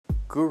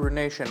Guru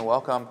Nation,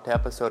 welcome to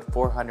episode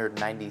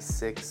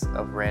 496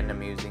 of Random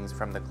Musings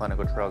from the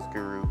Clinical Trials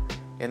Guru.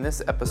 In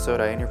this episode,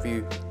 I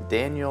interview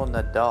Daniel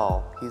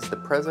Nadal. He's the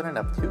president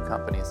of two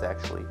companies,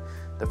 actually.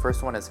 The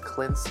first one is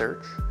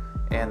ClinSearch,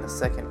 and the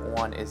second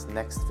one is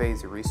Next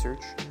Phase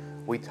Research.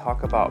 We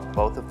talk about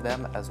both of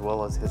them as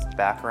well as his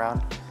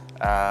background.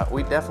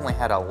 We definitely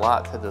had a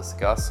lot to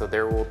discuss, so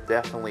there will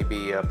definitely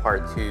be a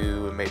part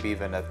 2, maybe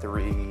even a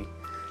 3, and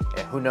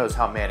who knows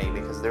how many,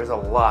 because there's a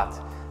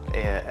lot.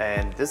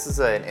 And this is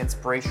an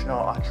inspirational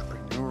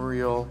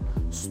entrepreneurial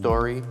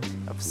story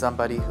of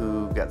somebody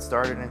who got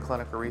started in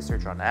clinical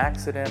research on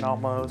accident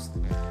almost,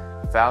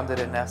 founded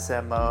an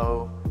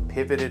SMO,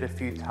 pivoted a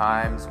few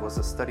times, was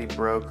a study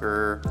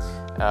broker,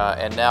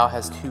 and now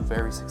has two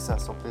very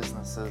successful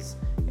businesses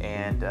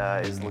and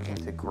is looking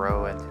to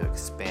grow and to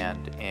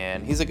expand.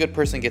 And he's a good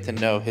person to get to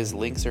know. His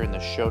links are in the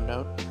show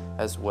note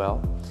as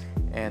well.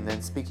 And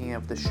then speaking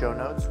of the show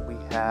notes, we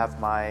have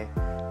my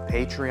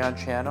Patreon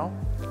channel,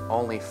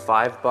 only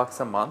 $5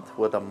 a month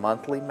with a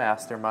monthly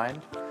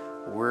mastermind.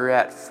 We're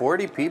at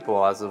 40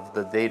 people as of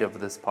the date of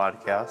this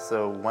podcast.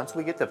 So once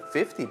we get to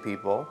 50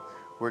 people,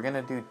 we're going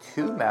to do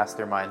 2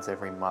 masterminds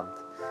every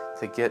month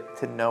to get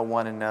to know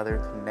one another,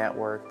 to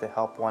network, to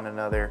help one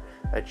another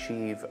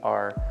achieve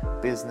our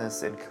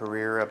business and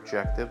career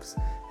objectives.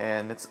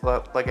 And it's,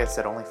 like I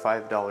said, only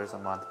 $5 a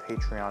month,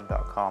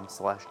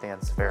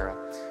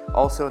 patreon.com/DanSfera.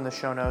 Also in the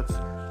show notes,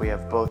 we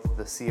have both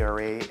the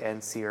CRA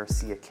and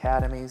CRC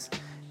academies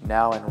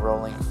now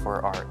enrolling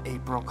for our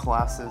April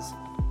classes.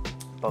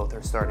 Both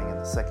are starting in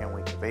the second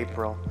week of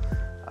April.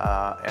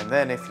 And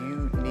then if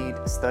you need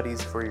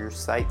studies for your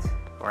site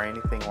or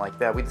anything like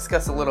that, we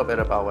discuss a little bit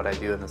about what I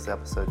do in this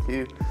episode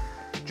too.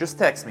 Just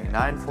text me,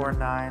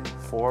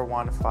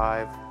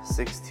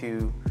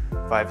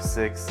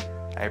 949-415-6256.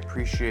 I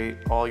appreciate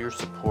all your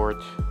support.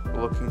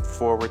 Looking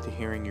forward to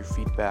hearing your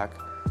feedback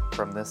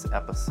from this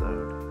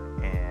episode,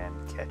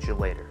 and catch you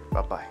later.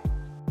 Bye-bye.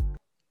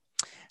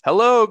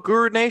 Hello,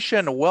 Guru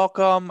Nation.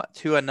 Welcome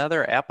to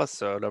another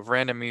episode of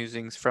Random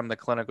Musings from the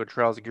Clinical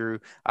Trials Guru.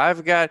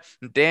 I've got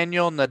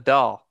Daniel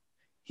Nadal.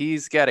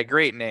 He's got a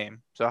great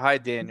name. So hi,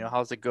 Daniel.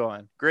 How's it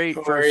going? Great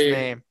first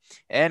name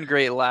and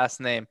great last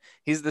name.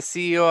 He's the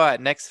CEO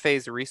at Next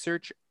Phase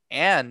Research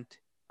and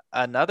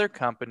another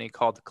company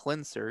called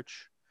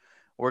ClinSearch.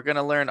 We're going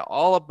to learn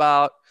all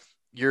about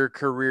your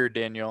career,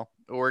 Daniel.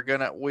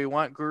 We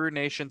want Guru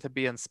Nation to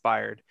be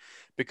inspired,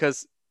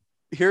 because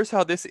here's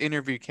how this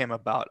interview came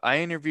about. I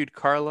interviewed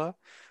Carla,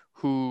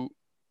 who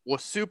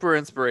was super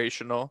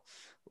inspirational.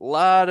 A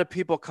lot of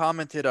people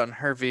commented on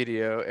her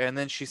video, and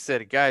then she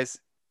said, guys,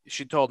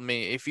 she told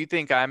me, if you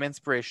think I'm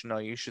inspirational,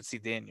 you should see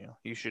Daniel.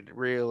 You should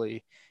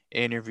really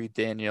interview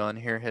Daniel and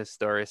hear his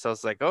story. So I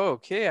was like, oh,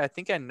 okay, I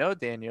think I know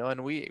Daniel,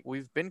 and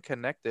we've been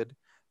connected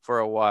for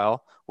a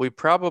while. We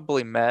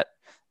probably met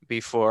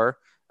before,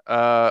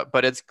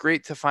 but it's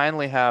great to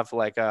finally have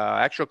like a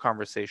actual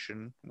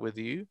conversation with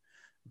you,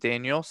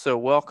 Daniel. So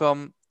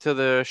welcome to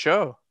the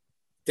show.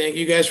 Thank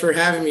you guys for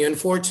having me.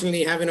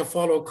 Unfortunately, having to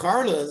follow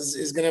Carla's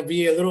is going to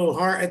be a little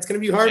hard. It's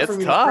going to be hard for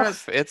me.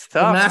 It's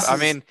tough. I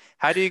mean,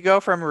 how do you go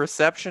from a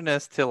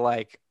receptionist to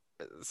like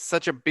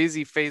such a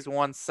busy phase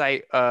 1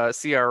 site,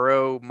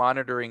 CRO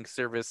monitoring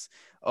service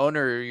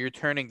owner? You're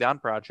turning down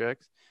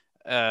projects.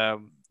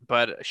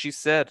 But she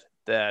said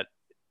that,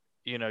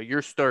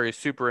 your story is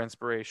super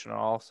inspirational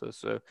also.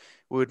 So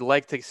we would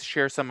like to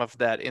share some of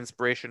that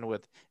inspiration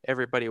with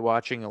everybody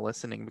watching and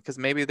listening, because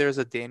maybe there's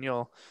a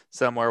Daniel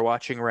somewhere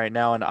watching right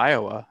now in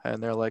Iowa,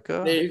 and they're like,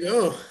 oh, there you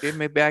go. Okay,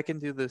 maybe I can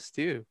do this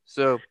too.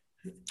 So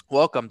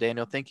welcome,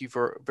 Daniel. Thank you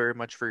very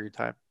much for your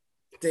time.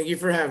 Thank you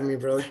for having me,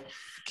 brother.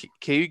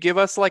 Can you give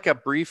us like a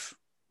brief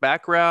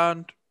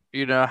background,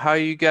 how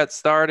you got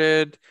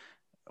started,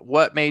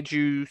 what made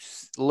you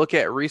look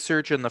at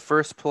research in the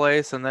first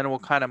place, and then we'll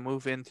kind of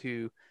move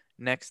into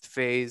Next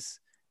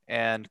Phase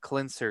and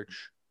ClinSearch?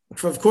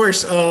 Of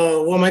course.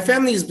 Well, my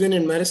family's been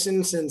in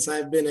medicine since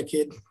I've been a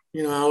kid.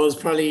 I was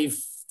probably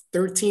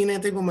 13, I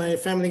think, when my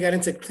family got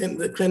into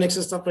the clinics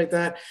and stuff like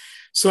that.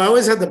 So I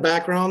always had the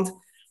background.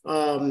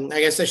 I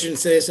guess I shouldn't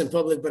say this in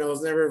public, but I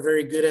was never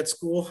very good at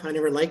school. I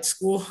never liked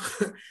school.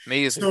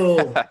 Me either.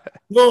 So,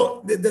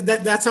 well,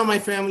 that's how my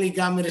family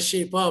got me to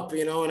shape up,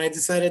 and I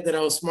decided that I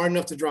was smart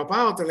enough to drop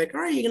out. They're like,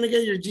 all right, you're going to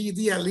get your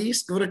GED at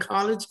least, go to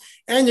college,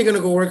 and you're going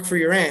to go work for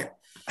your aunt.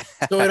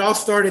 So it all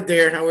started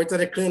there. I worked at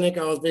a clinic.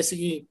 I was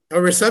basically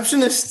a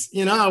receptionist.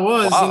 I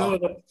was, wow.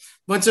 A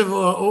bunch of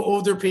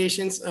older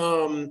patients.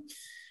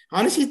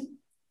 Honestly,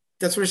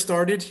 that's where it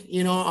started.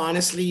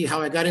 Honestly,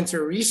 how I got into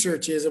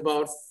research is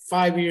about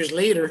 5 years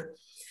later.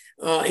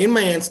 In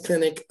my aunt's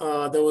clinic,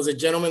 there was a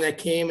gentleman that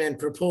came and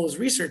proposed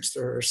research to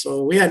her.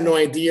 So we had no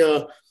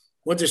idea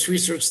what this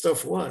research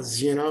stuff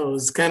was. It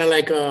was kind of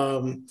like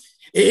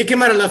it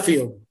came out of left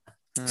field.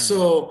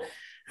 So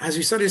as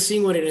we started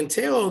seeing what it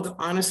entailed,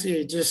 honestly,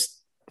 it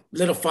just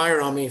lit a fire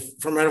on me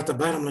from right off the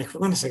bat. I'm like,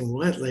 hold on a second,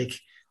 what? Like,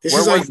 this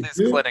Where was this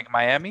clinic?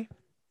 Miami?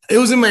 It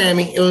was in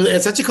Miami.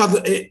 It's actually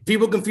called,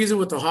 people confuse it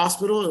with the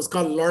hospital. It was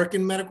called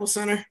Larkin Medical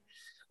Center.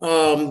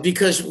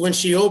 because when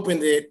she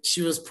opened it,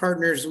 she was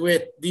partners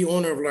with the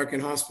owner of Larkin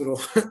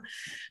Hospital.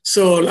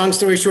 So long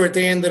story short,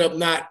 they ended up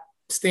not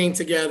staying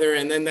together.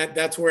 And then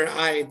that's where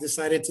I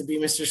decided to be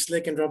Mr.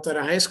 Slick and dropped out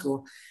of high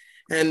school.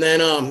 And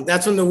then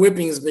that's when the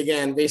whippings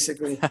began,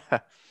 basically.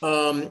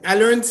 I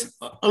learned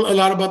a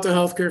lot about the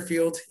healthcare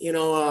field.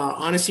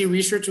 Honestly,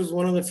 research was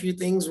one of the few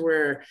things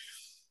where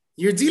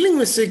you're dealing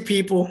with sick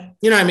people.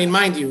 I mean,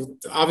 mind you,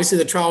 obviously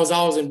the trial is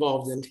always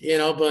involved in,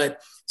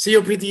 but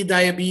COPD,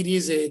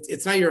 diabetes,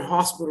 it's not your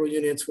hospital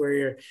units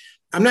where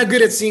I'm not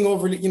good at seeing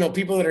over,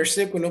 people that are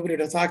sick with nobody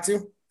to talk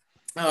to.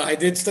 I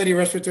did study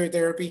respiratory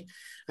therapy.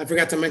 I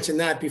forgot to mention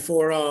that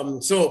before.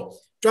 So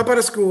drop out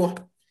of school,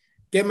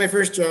 get my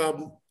first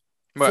job.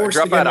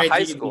 Dropped out of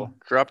high school.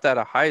 Dropped out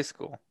of high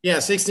school. Yeah,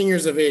 16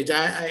 years of age.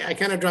 I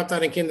kind of dropped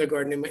out in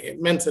kindergarten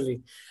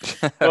mentally.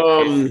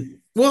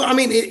 Well, I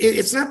mean,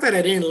 it's not that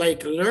I didn't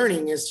like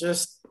learning. It's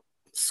just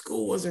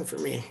school wasn't for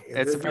me.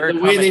 It's the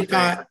way they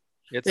taught.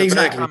 It's a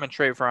very common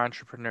trait for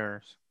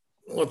entrepreneurs.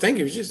 Well, thank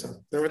you. Just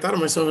never thought of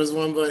myself as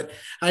one, but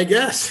I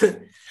guess.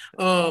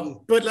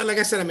 But like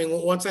I said, I mean,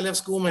 once I left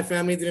school, my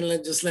family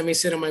didn't just let me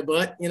sit on my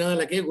butt.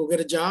 Like, hey, go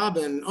get a job.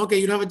 And okay,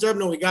 you don't have a job?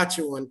 No, we got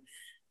you one.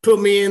 Put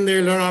me in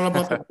there, learn all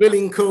about the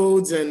billing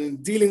codes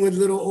and dealing with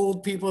little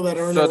old people that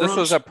are. So this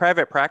was a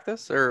private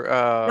practice or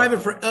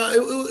private?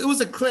 It was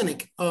a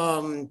clinic.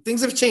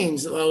 Things have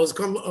changed. It was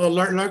called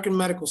Larkin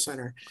Medical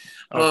Center.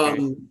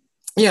 Okay.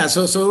 Yeah,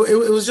 so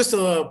it was just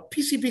a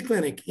PCP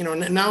clinic.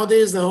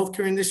 Nowadays the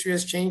healthcare industry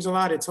has changed a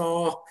lot. It's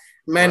all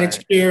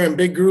managed care and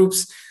big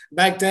groups.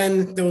 Back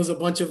then there was a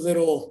bunch of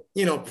little,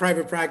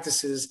 private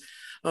practices.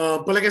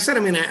 But like I said, I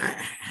mean,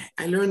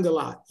 I learned a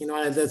lot.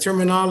 The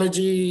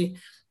terminology.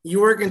 You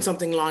work in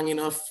something long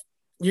enough,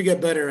 you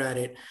get better at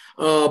it.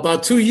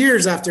 About 2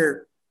 years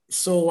after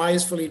so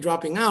wisely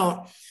dropping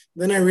out,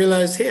 then I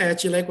realized, hey, I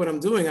actually like what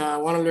I'm doing. I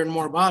want to learn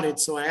more about it.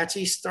 So I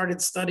actually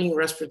started studying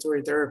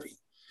respiratory therapy.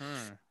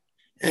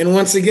 And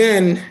once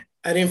again,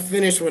 I didn't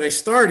finish what I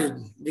started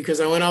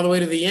because I went all the way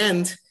to the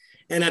end.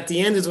 And at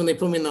the end is when they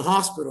put me in the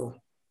hospital.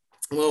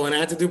 Well, when I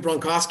had to do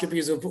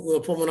bronchoscopies with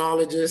a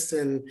pulmonologist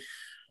and,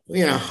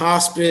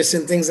 hospice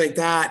and things like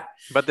that.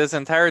 But this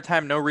entire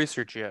time, no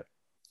research yet.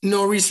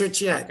 No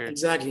research yet. Okay.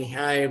 Exactly.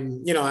 I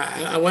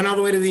went all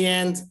the way to the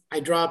end. I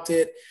dropped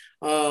it.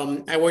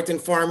 I worked in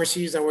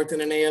pharmacies. I worked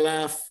in an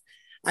ALF.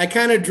 I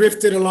kind of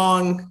drifted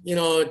along,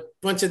 a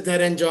bunch of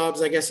dead end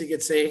jobs, I guess you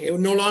could say. It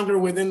was no longer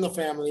within the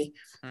family.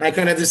 Mm-hmm. I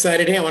kind of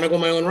decided, hey, I want to go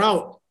my own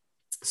route.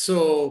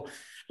 So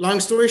long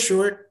story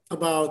short,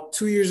 about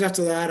 2 years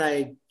after that,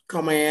 I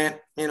called my aunt,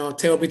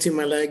 tail between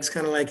my legs,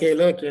 kind of like, hey,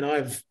 look,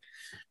 I've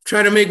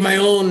tried to make my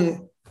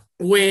own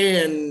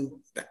way and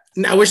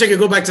I wish I could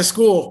go back to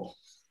school.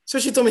 So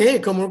she told me, hey,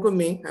 come work with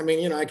me. I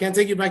mean, I can't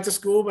take you back to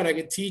school, but I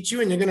could teach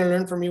you and you're going to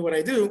learn from me what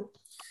I do.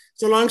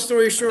 So long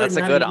story short. That's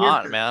a good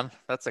aunt, man.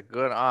 That's a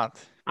good aunt.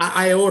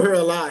 I owe her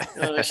a lot.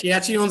 She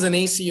actually owns an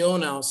ACO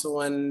now. So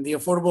when the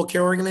Affordable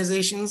Care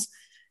Organizations,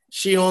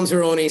 she owns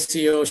her own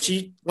ACO.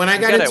 We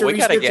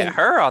got to get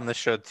her on the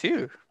show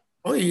too.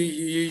 Oh,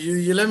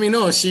 you let me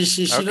know.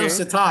 She loves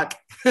to talk.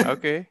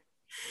 Okay.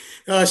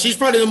 She's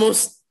probably the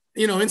most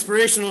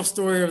inspirational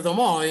story of them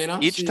all,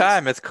 Each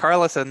time it's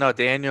Carla said, no,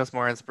 Daniel's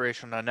more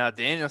inspirational. Now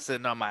Daniel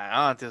said, no, my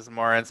aunt is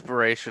more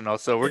inspirational.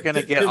 So we're going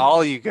to get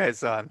all you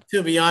guys on.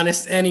 To be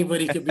honest,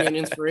 anybody could be an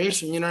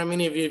inspiration. You know what I mean?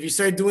 If you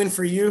start doing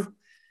for you,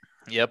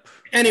 yep,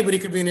 anybody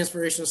could be an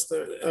inspirational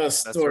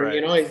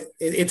story. Right.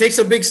 It takes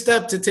a big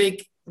step to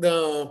take I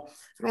don't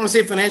want to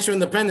say financial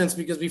independence,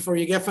 because before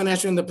you get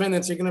financial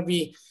independence, you're going to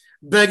be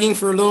begging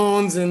for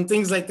loans and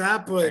things like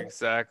that. But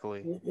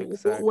exactly.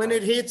 When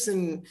it hits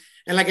and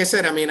like I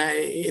said, I mean,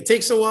 it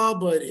takes a while,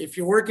 but if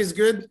your work is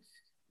good,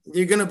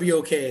 you're going to be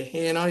okay.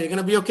 You're going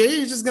to be okay.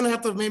 You're just going to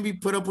have to maybe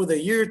put up with a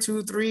year,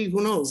 2, 3,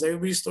 who knows?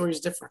 Everybody's story is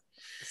different.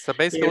 So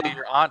basically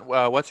your aunt,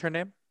 what's her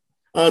name?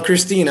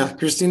 Christina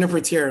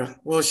Pertiera.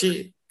 Well,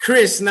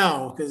 Chris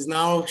now, because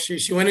now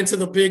she went into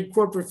the big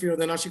corporate field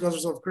and now she calls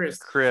herself Chris.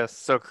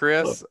 So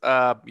Chris,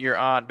 your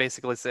aunt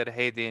basically said,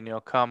 hey,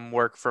 Daniel, come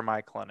work for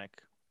my clinic.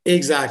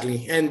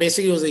 Exactly. And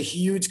basically it was a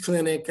huge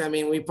clinic. I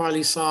mean, we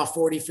probably saw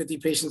 40, 50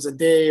 patients a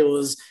day. It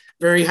was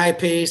very high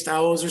paced.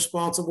 I was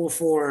responsible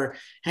for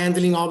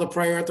handling all the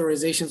prior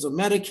authorizations of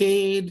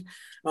Medicaid.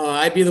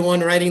 I'd be the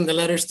one writing the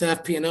letters to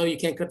FP&O. You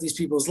can't cut these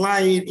people's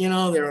light.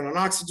 They're on an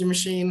oxygen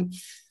machine.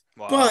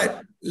 Wow.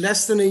 But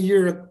less than a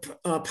year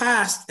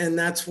passed. And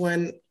that's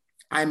when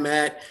I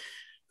met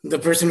the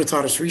person who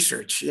taught us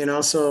research,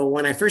 So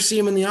when I first see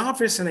him in the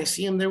office and I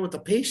see him there with the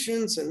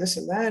patients and this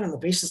and that, and the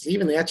patients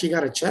leave and they actually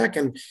got a check,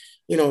 and,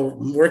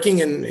 working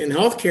in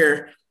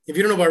healthcare, if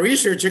you don't know about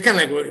research, you're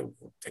kind of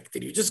like,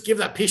 did you just give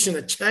that patient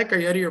a check? Are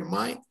you out of your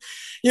mind?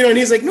 And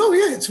he's like, no,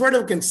 yeah, it's part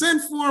of a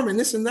consent form and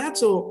this and that.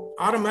 So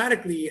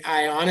automatically,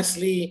 I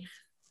honestly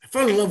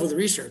fell in love with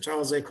research. I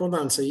was like, hold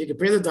on. So you can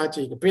pay the doctor,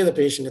 you can pay the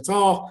patient. It's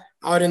all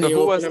out in So the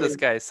who open. was this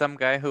guy? Some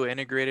guy who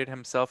integrated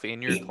himself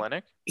in your He,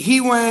 clinic? he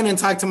went and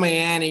talked to my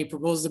aunt. He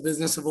proposed the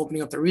business of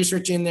opening up the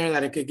research in there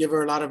that it could give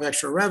her a lot of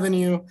extra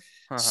revenue.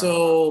 Uh-huh.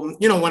 So,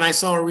 when I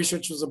saw what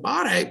research was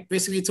about, I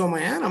basically told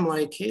my aunt, I'm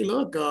like, hey,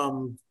 look,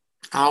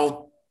 I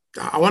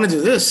want to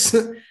do this.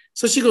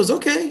 So she goes,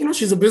 okay,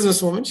 she's a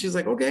businesswoman. She's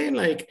like, okay,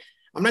 like,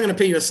 I'm not going to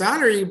pay you a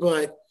salary,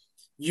 but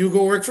you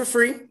go work for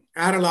free.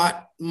 I had a lot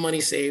of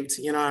money saved,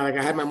 like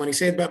I had my money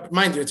saved, but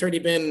mind you, it's already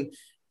been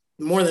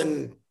more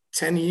than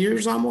 10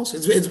 years almost.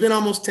 It's been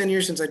almost 10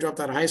 years since I dropped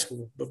out of high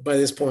school. But by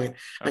this point,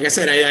 like I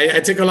said, I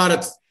took a lot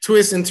of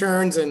twists and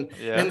turns and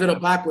ended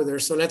up back with her.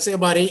 So let's say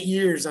about 8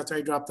 years after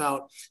I dropped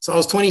out. So I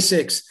was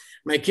 26.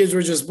 My kids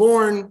were just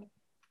born.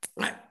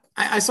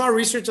 I saw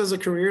research as a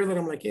career that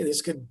I'm like, hey,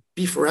 this could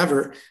be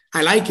forever.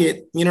 I like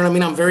it. You know what I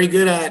mean? I'm very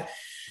good at,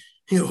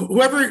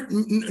 whoever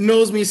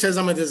knows me says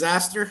I'm a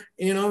disaster,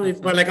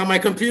 but like on my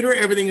computer,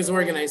 everything is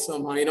organized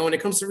somehow. When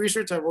it comes to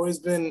research, I've always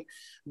been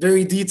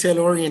very detail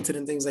oriented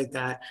and things like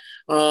that.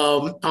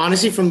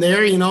 Honestly, from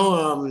there,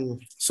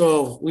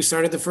 so we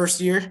started the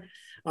first year.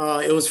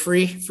 It was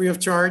free of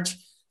charge.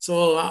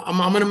 So I'm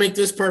going to make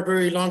this part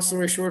very long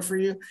story short for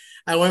you.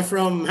 I went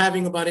from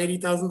having about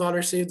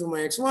 $80,000 saved with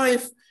my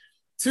ex-wife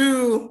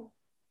to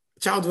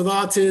child with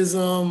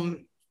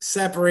autism,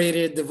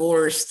 separated,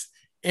 divorced,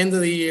 end of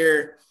the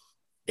year.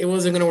 It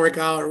wasn't going to work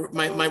out.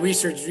 My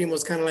research dream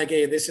was kind of like,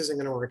 hey, this isn't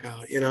going to work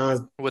out. It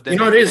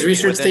is.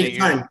 Research takes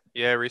time.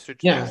 Yeah, research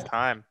takes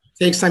time.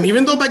 Takes time.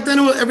 Even though back then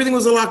everything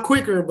was a lot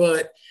quicker,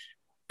 but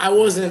I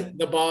wasn't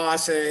the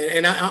boss,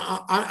 and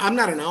I'm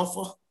not an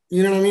alpha.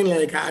 You know what I mean?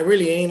 Like, I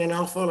really ain't an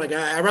alpha. Like,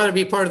 I'd rather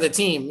be part of the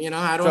team.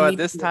 I don't. So at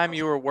this time,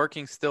 you were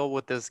working still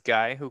with this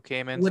guy who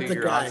came into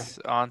your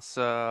aunt's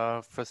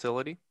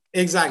facility?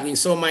 Exactly.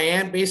 So my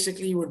aunt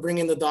basically would bring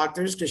in the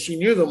doctors because she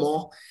knew them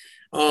all.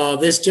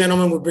 This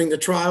gentleman would bring the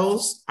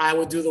trials. I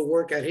would do the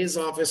work at his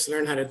office,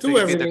 learn how to do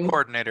everything. Be the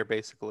coordinator,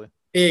 basically.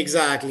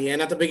 Exactly.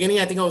 And at the beginning,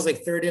 I think I was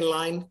like third in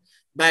line.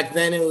 Back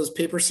then, it was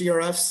paper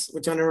CRFs,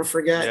 which I'll never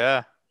forget.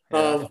 Yeah.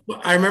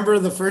 I remember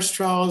the first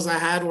trials I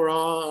had were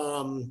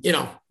all,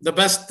 the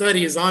best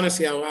studies,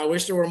 honestly. I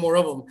wish there were more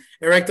of them.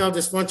 Erectile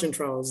dysfunction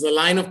trials. The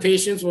line of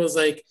patients was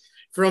like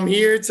from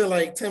here to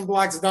like 10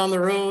 blocks down the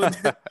road.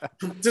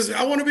 Just,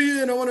 I want to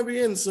be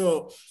in.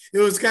 So it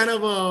was kind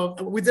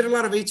of, we did a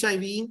lot of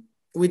HIV.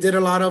 We did a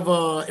lot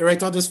of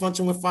erectile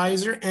dysfunction with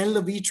Pfizer and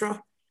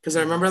Levitra, because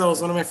I remember that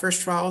was one of my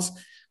first trials,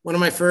 one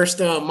of my first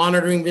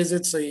monitoring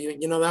visits. So,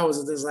 that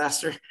was a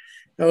disaster.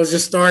 I was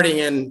just starting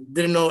and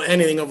didn't know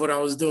anything of what I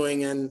was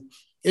doing. And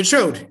it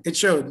showed.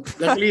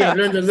 Luckily, I've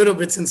learned a little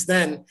bit since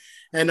then.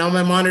 And now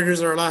my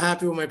monitors are a lot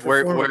happy with my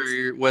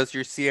performance. Was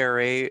your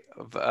CRA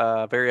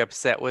very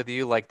upset with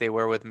you like they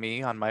were with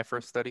me on my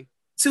first study?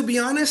 To be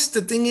honest,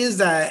 the thing is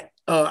that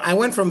I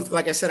went from,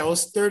 like I said, I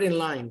was third in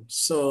line.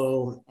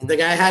 So the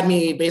guy had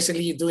me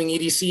basically doing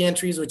EDC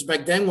entries, which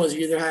back then was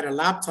you either had a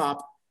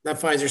laptop that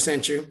Pfizer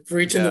sent you for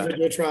each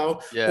individual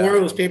trial, or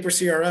it was paper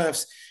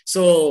CRFs.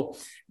 So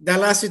that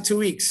lasted 2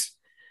 weeks.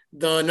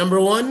 The number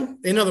one,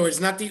 in other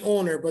words, not the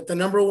owner, but the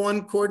number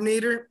one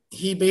coordinator,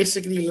 he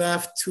basically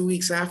left 2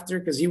 weeks after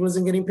because he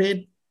wasn't getting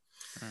paid.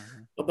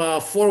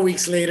 About 4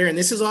 weeks later, and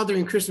this is all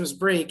during Christmas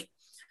break,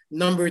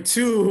 number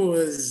two, who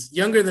was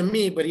younger than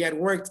me, but he had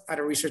worked at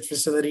a research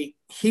facility,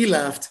 he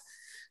left.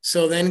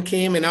 So then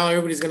came, and now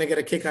everybody's going to get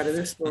a kick out of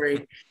this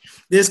story.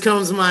 This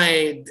comes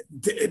my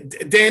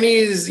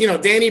Danny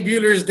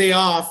Bueller's day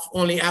off,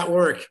 only at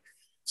work.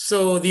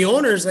 So the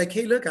owner's like,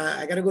 hey, look,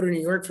 I got to go to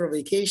New York for a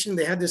vacation.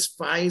 They had this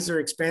Pfizer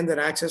expanded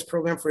access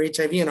program for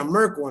HIV and a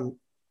Merck one.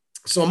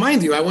 So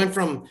mind you, I went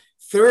from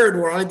third,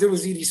 where all I did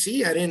was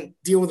EDC. I didn't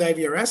deal with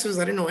IVRSs.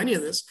 I didn't know any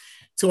of this.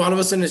 So all of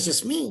a sudden, it's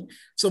just me.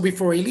 So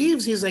before he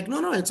leaves, he's like,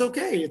 no, it's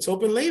okay. It's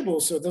open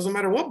label. So it doesn't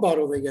matter what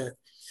bottle they get.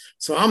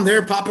 So I'm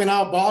there popping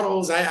out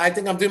bottles. I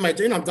think I'm doing my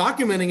thing. I'm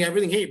documenting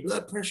everything. Hey,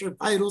 blood pressure,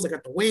 vitals. I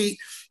got the weight.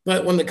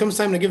 But when it comes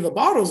time to give the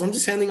bottles, I'm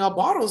just handing out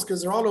bottles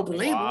because they're all open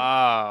label.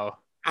 Wow.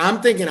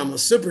 I'm thinking I'm a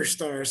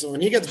superstar. So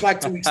when he gets back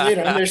 2 weeks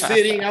later, I'm there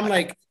sitting. I'm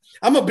like,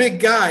 I'm a big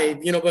guy,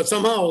 but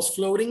somehow I was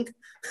floating.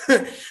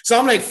 So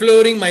I'm like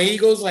floating. My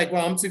ego's like,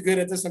 well, I'm too good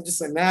at this. I'm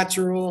just a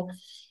natural.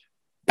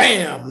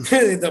 Bam.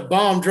 The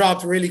bomb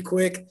dropped really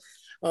quick.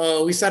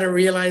 We started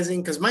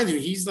realizing, because mind you,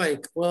 he's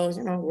like, well,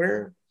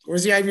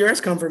 where's the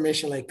IVRS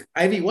confirmation? Like,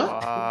 IV what?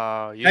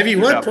 Wow. IV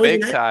what?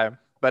 Big time.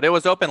 But it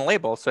was open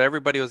label, so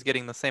everybody was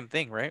getting the same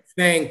thing, right?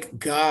 Thank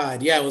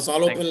God. Yeah, it was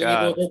all open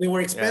label. They were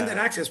expanded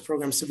access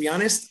programs. To be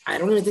honest, I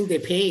don't even think they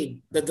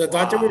paid. The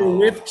doctor we were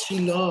with, she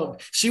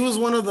loved. She was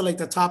one of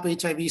the top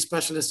HIV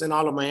specialists in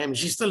all of Miami.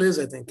 She still is,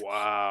 I think.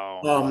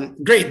 Wow.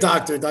 Great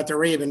doctor, Dr.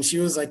 Raven. She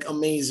was like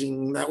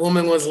amazing. That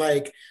woman was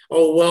like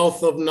a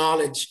wealth of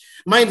knowledge.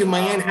 Mind you, my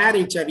aunt had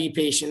HIV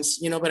patients,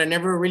 but I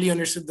never really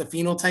understood the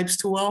phenotypes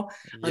too well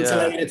until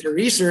I got into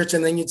research,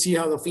 and then you'd see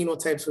how the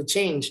phenotypes would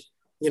change.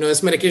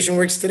 This medication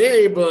works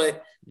today,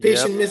 but Yep.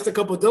 Patient missed a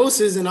couple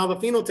doses and now the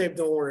phenotype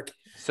don't work.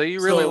 So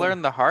you really So,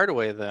 learned the hard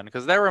way then,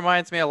 because that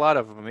reminds me a lot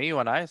of me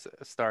when I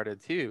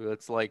started too.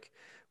 It's like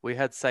we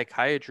had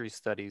psychiatry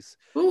studies,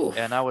 ooh,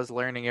 and I was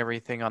learning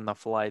everything on the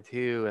fly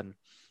too. And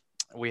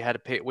we had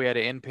an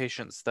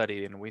inpatient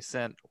study, and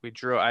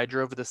I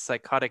drove this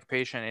psychotic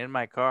patient in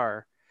my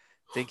car,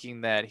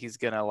 thinking that he's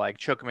gonna like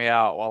choke me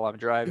out while I'm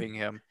driving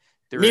him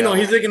Nino, throughout.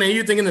 he's looking at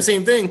you thinking the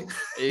same thing.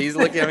 He's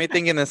looking at me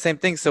thinking the same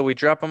thing. So we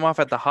drop him off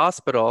at the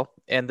hospital,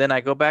 and then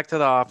I go back to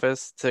the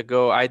office to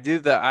go. I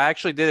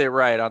actually did it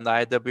right on the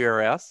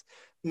IWRS,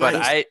 but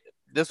Nice.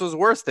 this was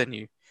worse than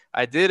you.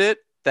 I did it.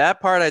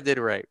 That part I did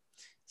right.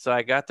 So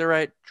I got the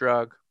right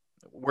drug.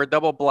 We're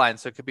double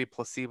blind, so it could be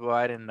placebo.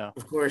 I didn't know.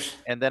 Of course.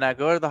 And then I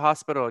go to the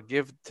hospital,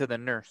 give to the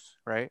nurse,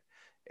 right?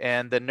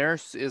 And the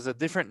nurse is a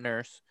different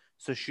nurse.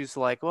 So she's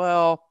like,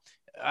 well,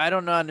 I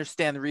don't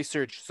understand the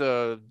research.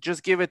 So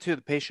just give it to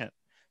the patient.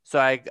 So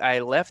I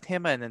left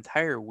him an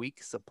entire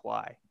week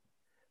supply.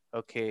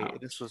 Okay,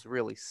 this Ouch. was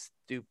really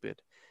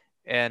stupid.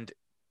 And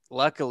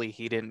luckily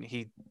he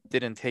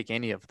didn't take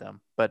any of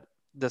them. But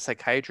the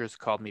psychiatrist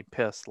called me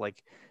pissed.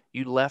 Like,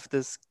 you left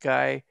this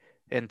guy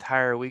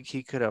entire week.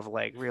 He could have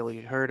like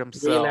really hurt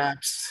himself.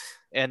 Relapse.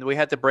 And we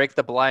had to break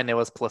the blind. It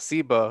was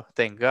placebo,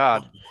 thank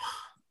God.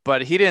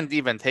 But he didn't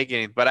even take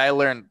any. But I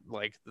learned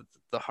like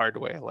the hard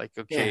way. Like,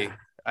 okay, Yeah,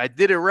 I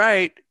did it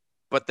right,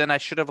 but then I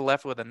should have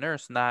left with a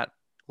nurse, not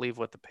leave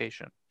with the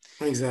patient.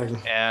 exactly.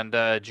 And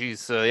geez,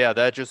 so yeah,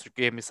 that just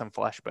gave me some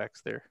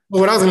flashbacks there.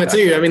 Well, what I was going to tell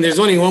you, I mean, there's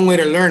only one way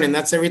to learn, and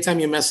that's every time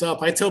you mess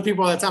up. I tell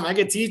people all the time, I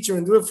could teach you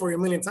and do it for you a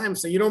million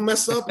times. So you don't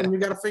mess up, and you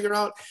got to figure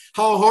out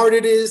how hard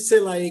it is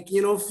to, like,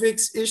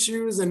 fix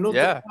issues and note the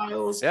Yeah,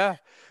 files. yeah.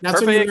 That's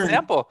when you Perfect learn.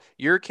 example.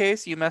 Your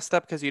case, you messed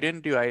up because you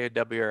didn't do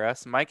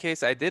IWRS. My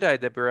case, I did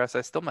IWRS.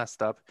 I still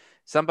messed up.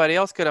 Somebody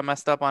else could have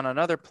messed up on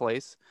another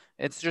place.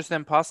 It's just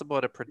impossible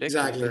to predict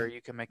where Exactly.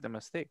 you can make the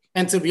mistake.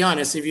 And to be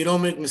honest, if you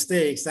don't make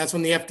mistakes, that's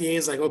when the FDA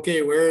is like,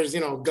 okay, where's,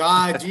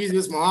 God,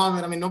 Jesus,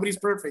 Muhammad? I mean, nobody's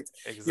perfect.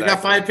 You got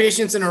Exactly. 5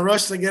 patients in a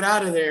rush to get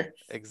out of there.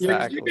 You're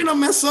Exactly. gonna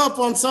mess up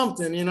on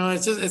something,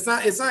 it's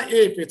not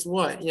if, it's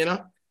what.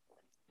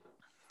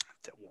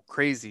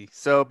 Crazy.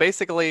 So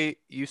basically,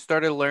 you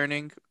started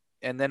learning,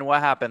 and then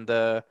what happened?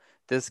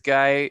 This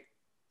guy,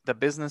 the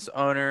business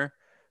owner,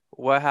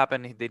 what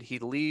happened? Did he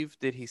leave?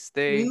 Did he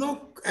stay?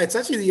 No, it's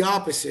actually the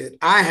opposite.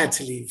 I had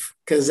to leave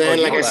because Oh,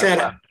 then, like you I left.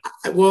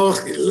 said, well,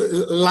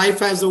 life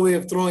has a way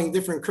of throwing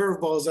different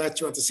curveballs at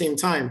you at the same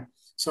time.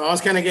 So I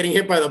was kind of getting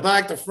hit by the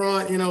back, the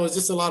front. It was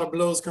just a lot of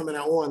blows coming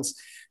at once.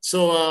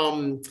 So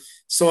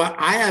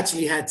I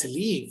actually had to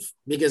leave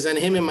because then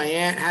him and my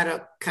aunt had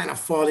a kind of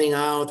falling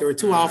out. There were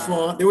two alpha.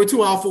 Mm. There were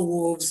two alpha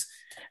wolves,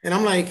 and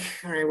I'm like,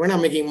 all right, we're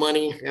not making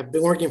money. I've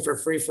been working for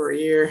free for a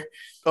year.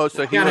 Oh,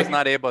 so I he was gotta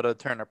not able to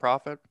turn a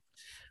profit?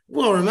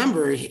 Well,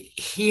 remember,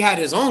 he had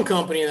his own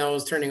company that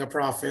was turning a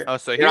profit, Oh,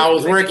 so and he I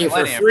was was making working for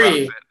plenty of profit.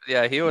 free.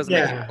 Yeah, he was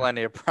making Yeah.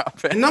 plenty of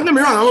profit. And don't get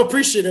me wrong, I'm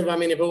appreciative. I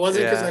mean, if it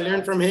wasn't because I Yeah,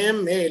 learned from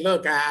him, hey,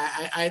 look,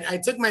 I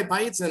took my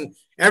bites, and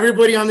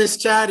everybody on this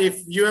chat,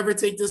 if you ever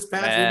take this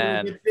path, you're gonna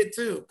man. get fit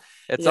too.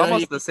 It's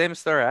almost the same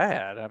story I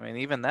had. I mean,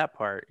 even that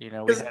part, we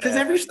had Because a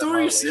every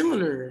story SMO is lady.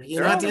 similar.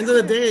 They're At all the the end of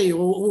the same. day,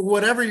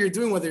 whatever you're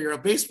doing, whether you're a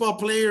baseball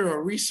player or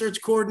a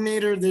research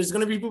coordinator, there's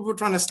going to be people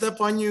trying to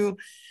step on you.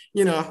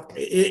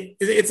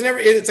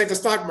 It's like the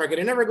stock market.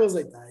 It never goes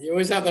like that. You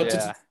always have that,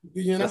 Yeah,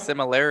 you the know.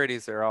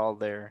 similarities are all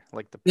there,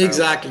 like the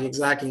parallel.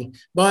 Exactly.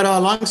 But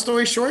long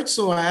story short,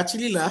 so I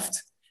actually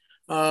left.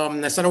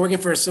 I started working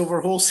for a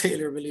silver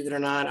wholesaler, believe it or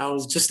not. I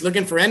was just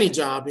looking for any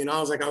job.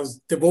 I was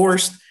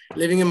divorced,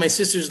 living in my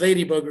sister's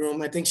ladybug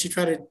room. I think she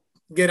tried to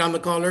get on the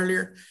call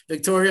earlier,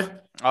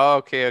 Victoria. Oh,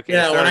 okay.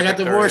 Yeah, when I Sorry, got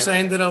divorced, Victoria.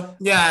 I ended up,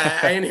 yeah,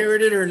 I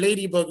inherited her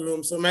ladybug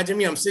room. So imagine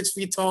me, I'm 6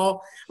 feet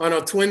tall on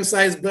a twin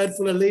size bed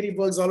full of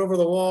ladybugs all over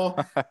the wall.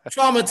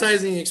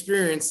 Traumatizing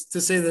experience, to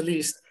say the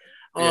least.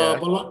 Yeah.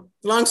 But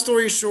long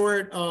story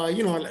short,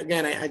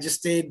 again, I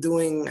stayed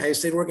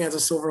working as a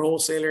silver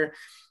wholesaler.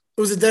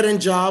 It was a dead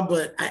end job,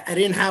 but I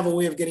didn't have a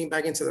way of getting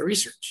back into the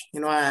research.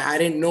 I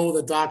didn't know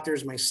the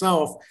doctors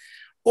myself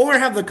or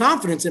have the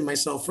confidence in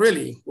myself,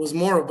 really was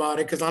more about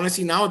it. Because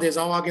honestly, nowadays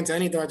I'll walk into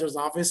any doctor's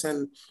office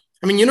and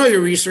I mean,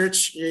 your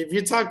research. If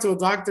you talk to a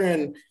doctor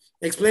and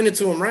explain it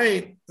to them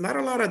right, not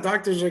a lot of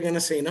doctors are going to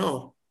say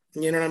no.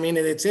 You know what I mean?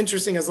 It's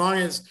interesting as long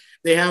as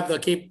they have the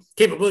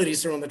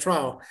capabilities to run the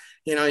trial.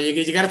 You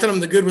got to tell them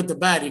the good with the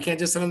bad. You can't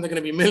just tell them they're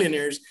going to be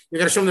millionaires. You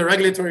got to show them the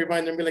regulatory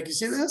binder and be like, you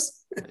see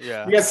this?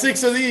 Yeah. You got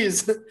 6 of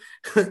these,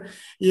 but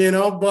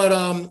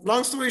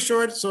long story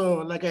short, so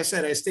like I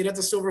said, I stayed at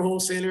the silver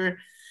wholesaler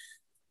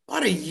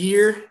about a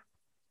year.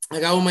 I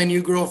got with my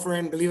new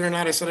girlfriend. Believe it or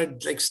not, I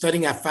started like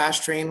studying at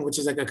Fast Train, which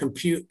is like a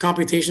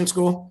computation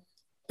school.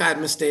 Bad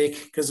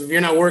mistake, because if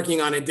you're not working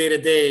on it day to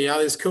day, all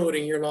this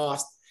coding, you're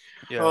lost.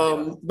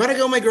 Yeah. But I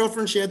got my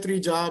girlfriend. She had 3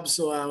 jobs,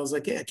 so I was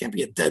like, yeah, I can't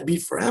be a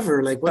deadbeat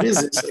forever. Like, what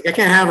is this? Like, I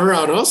can't have her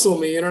out hustle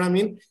me. You know what I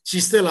mean? She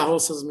still out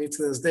hustles me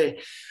to this day.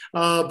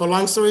 But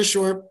long story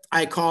short,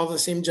 I called the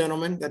same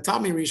gentleman that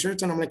taught me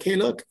research, and I'm like, hey,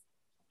 look.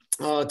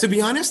 To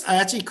be honest, I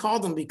actually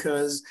called him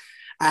because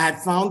I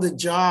had found a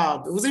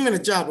job. It wasn't even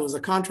a job. It was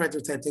a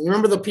contractor type thing. You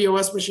remember the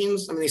POS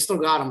machines? I mean, they still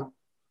got them.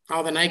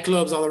 All the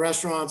nightclubs, all the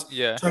restaurants,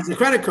 Yeah. charge the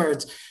credit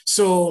cards.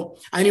 So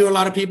I knew a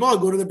lot of people.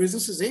 I'd go to the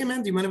businesses. Hey,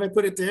 man, do you mind if I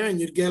put it there? And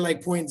you'd get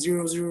like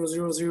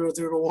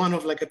 0.0000001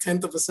 of like a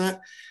tenth of a cent.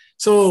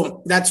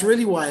 So that's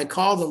really why I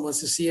called them, was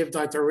to see if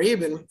Dr.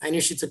 Rabin, I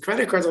knew she took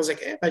credit cards. I was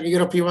like, hey, you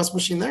get a POS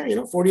machine there,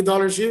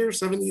 $40 here,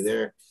 70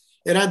 there.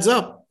 It adds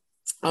up.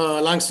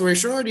 Long story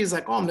short, he's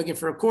like, oh, I'm looking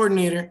for a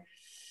coordinator.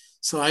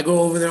 So I go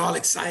over there all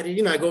excited.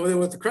 I go over there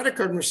with the credit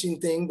card machine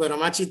thing, but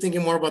I'm actually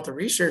thinking more about the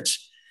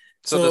research.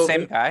 So the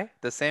same guy?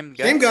 The same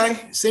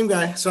guy? Same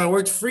guy. So I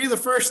worked free the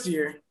first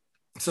year.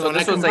 So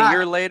this was a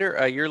year later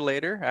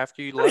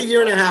after you left? A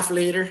year and a half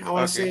later. I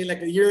want to say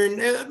like a year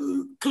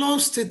and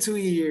close to 2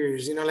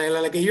 years,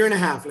 like a year and a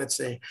half, let's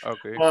say.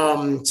 Okay.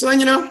 So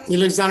then, he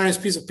looks down on his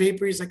piece of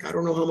paper. He's like, I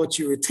don't know how much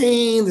you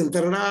retained and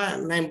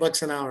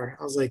 $9 an hour.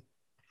 I was like,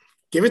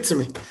 give it to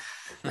me.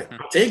 Like,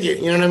 I'll take it.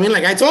 You know what I mean?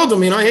 Like I told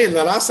him, hey,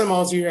 the last time I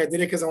was here, I did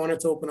it because I wanted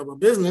to open up a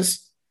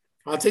business.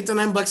 I'll take the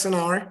 $9 an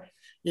hour,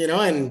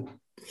 and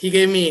he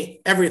gave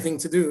me everything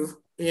to do,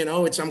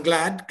 which I'm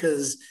glad,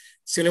 because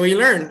it's the only way you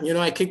learn.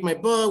 I kicked my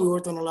butt. We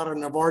worked on a lot of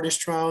Novartis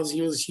trials.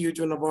 He was huge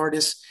with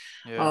Novartis.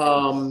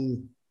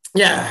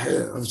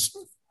 Yeah.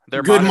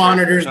 They're good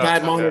monitors,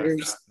 bad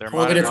monitors.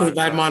 I'll get into the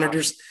bad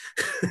monitors.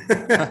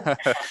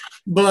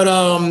 But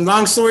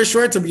long story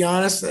short, to be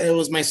honest, it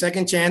was my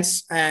second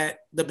chance at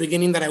the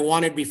beginning that I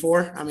wanted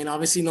before. I mean,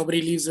 obviously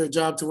nobody leaves their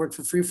job to work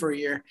for free for a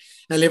year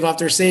and live off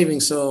their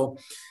savings. So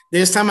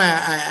this time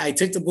I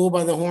took the bull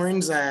by the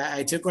horns.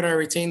 I took what I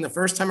retained the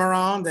first time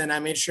around, and I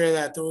made sure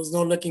that there was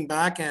no looking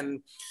back.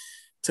 And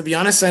to be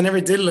honest, I never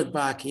did look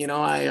back.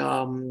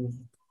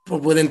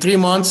 Within 3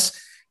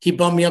 months, he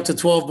bumped me up to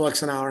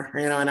 $12 an hour,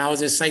 and I was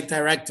his site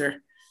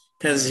director,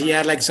 because he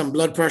had like some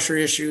blood pressure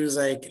issues,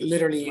 like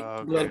literally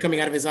blood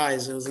coming out of his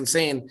eyes. It was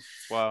insane.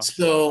 Wow.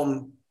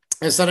 So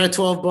instead of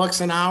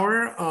 $12 an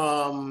hour,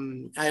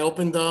 I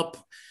opened up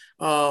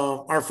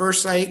our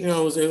first site. It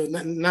was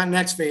not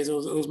next phase. It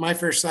was my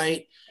first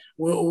site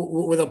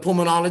with a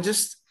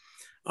pulmonologist.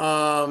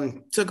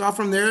 Took off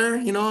from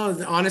there.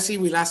 Honestly,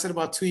 we lasted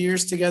about 2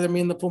 years together,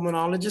 me and the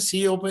pulmonologist.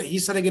 He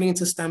started getting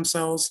into stem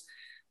cells,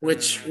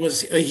 which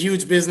was a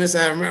huge business.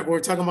 I remember we were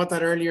talking about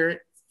that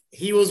earlier.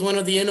 He was one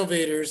of the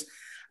innovators.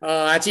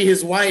 Actually,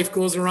 his wife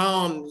goes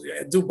around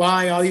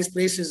Dubai, all these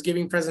places,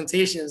 giving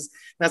presentations.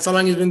 That's how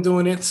long he's been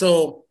doing it.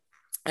 So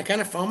I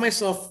kind of found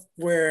myself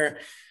where,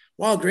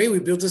 wow, great, we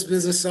built this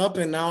business up,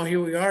 and now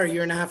here we are a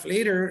year and a half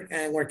later,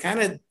 and we're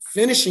kind of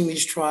finishing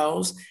these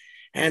trials.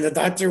 And the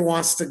doctor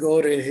wants to go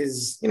to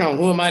his,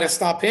 who am I to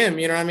stop him?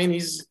 You know what I mean?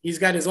 He's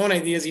got his own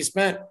ideas. He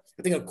spent,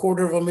 I think,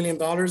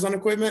 $250,000 on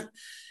equipment.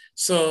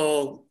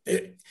 So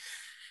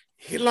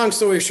long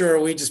story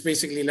short, we just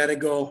basically let it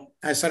go.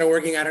 I started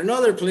working at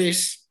another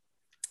place,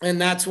 and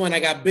that's when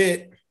I got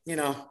bit.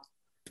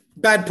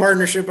 Bad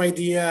partnership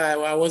idea.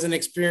 I wasn't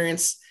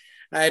experienced.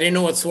 I didn't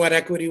know what sweat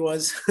equity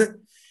was.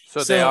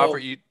 So they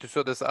offered you.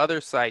 So this other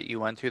site you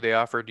went to, they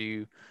offered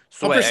you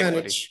sweat a percentage.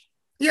 Equity.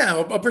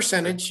 Yeah, a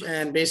percentage.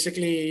 And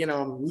basically,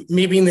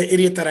 me being the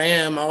idiot that I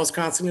am, I was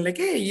constantly like,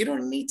 hey, you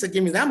don't need to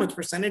give me that much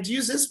percentage.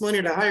 Use this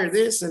money to hire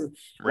this. And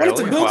I wanted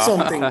to build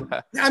something.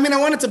 I mean,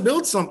 I wanted to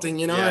build something,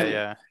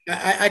 Yeah.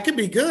 I could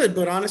be good,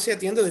 but honestly, at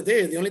the end of the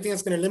day, the only thing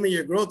that's going to limit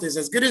your growth is,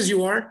 as good as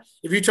you are,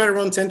 if you try to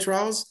run 10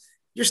 trials,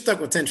 you're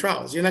stuck with 10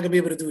 trials. You're not going to be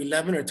able to do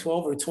 11 or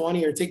 12 or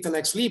 20 or take the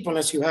next leap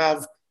unless you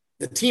have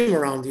the team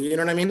around you. You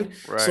know what I mean?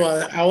 Right. So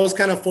I was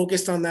kind of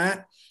focused on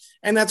that.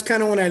 And that's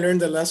kind of when I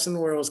learned the lesson,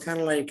 where it was kind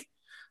of like,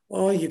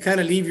 you kind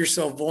of leave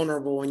yourself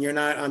vulnerable when you're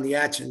not on the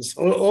actions.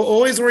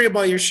 Always worry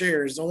about your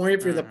shares. Don't worry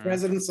if you're the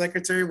president,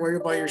 secretary, worry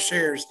about your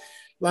shares.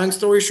 Long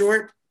story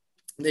short,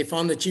 they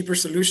found the cheaper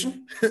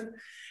solution.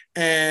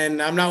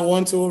 And I'm not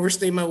one to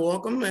overstay my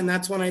welcome. And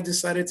that's when I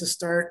decided to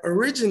start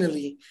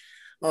originally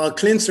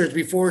ClinSearch,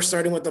 before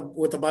starting with the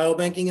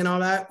biobanking and all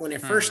that. When it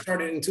first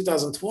started in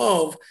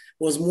 2012,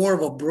 was more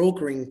of a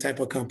brokering type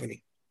of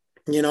company.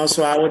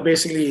 So I would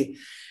basically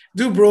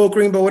do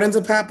brokering. But what ends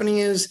up happening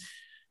is,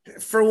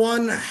 for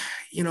one,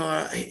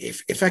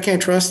 if I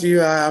can't trust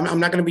you, I'm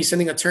not going to be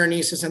sending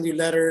attorneys to send you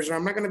letters, or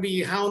I'm not going to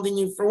be hounding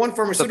you. For one,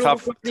 pharmaceutical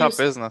it's a tough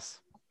business.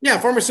 Yeah,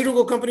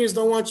 pharmaceutical companies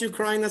don't want you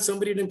crying that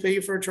somebody didn't pay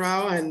you for a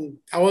trial, and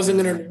I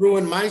wasn't going to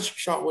ruin my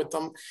shot with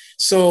them.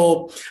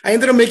 So I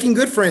ended up making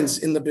good friends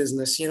in the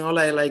business,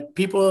 like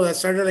people that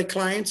started like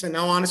clients, and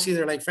now honestly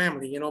they're like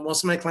family.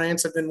 Most of my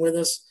clients have been with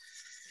us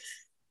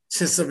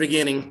since the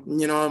beginning.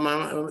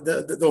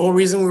 The whole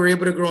reason we were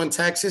able to grow in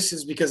Texas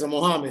is because of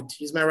Mohammed.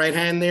 He's my right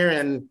hand there.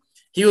 And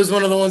he was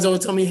one of the ones that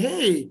would tell me,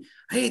 hey,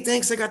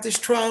 thanks. I got this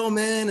trial,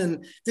 man.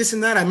 And this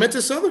and that. I met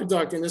this other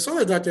doctor and this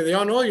other doctor. They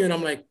all know you. And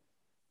I'm like,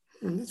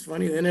 that's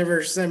funny. They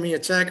never sent me a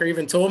check or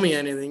even told me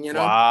anything,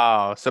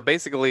 Wow. So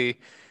basically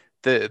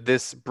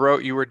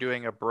you were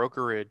doing a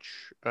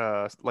brokerage,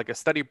 like a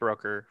study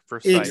broker for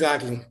sites.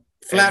 Exactly.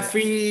 Flat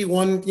fee,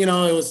 one, it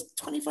was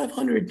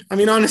 $2,500. I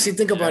mean, honestly,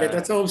 think about it.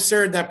 That's how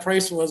absurd that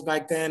price was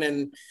back then.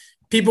 And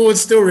people would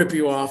still rip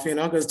you off,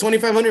 because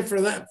 2,500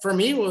 for that for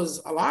me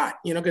was a lot,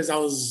 because I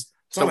was.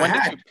 So when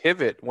did you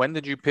pivot? When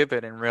did you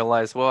pivot and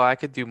realize, well, I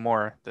could do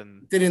more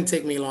than? Didn't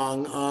take me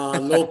long.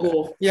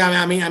 Local, yeah,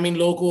 I mean,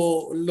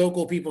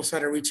 local people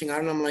started reaching out,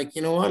 and I'm like,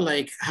 you know what,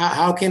 like,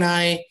 how can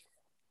I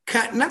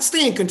not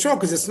stay in control,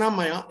 because it's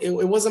not it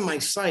wasn't my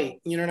site,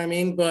 you know what I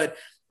mean? But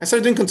I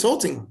started doing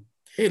consulting.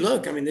 Hey,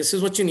 look, I mean, this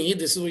is what you need.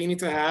 This is what you need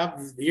to have.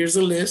 Here's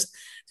the list.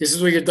 This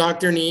is what your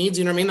doctor needs.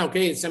 You know what I mean?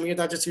 Okay, some of your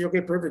doctors say,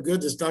 okay, perfect,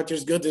 good. This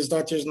doctor's good. This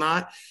doctor's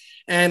not.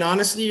 And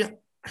honestly,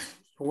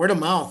 word of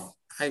mouth.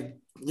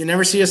 You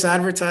never see us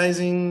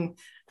advertising.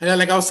 And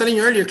like I was telling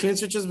you earlier,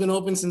 ClinSearch has been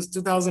open since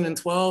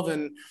 2012,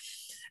 and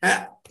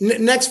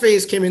Next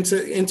Phase came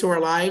into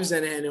our lives,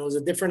 and it was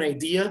a different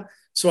idea.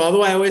 So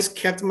although I always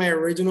kept my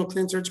original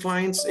ClinSearch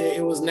clients,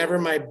 it was never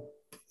my.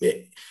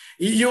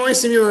 You always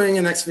see me wearing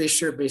a Next Phase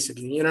shirt,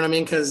 basically. You know what I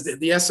mean? Because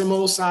the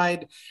SMO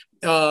side,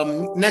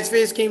 Next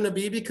Phase came to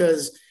be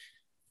because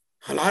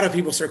a lot of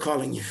people start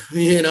calling you,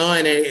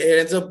 and it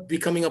ends up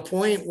becoming a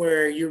point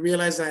where you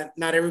realize that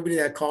not everybody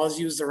that calls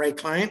you is the right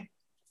client.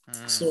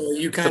 So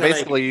you kind of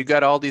basically you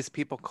got all these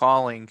people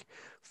calling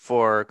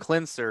for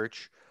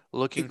ClinSearch,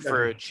 looking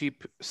for a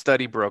cheap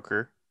study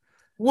broker.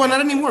 Well, not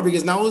anymore,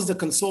 because now it's the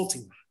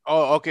consulting.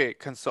 Oh, okay.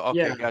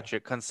 Gotcha.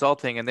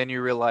 Consulting. And then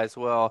you realize,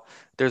 well,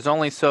 there's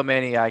only so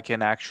many I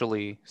can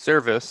actually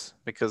service,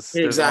 because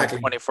there's only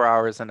 24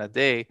 hours in a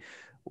day.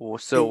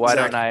 So why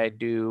don't I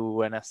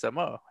do an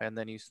SMO? And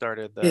then you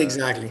started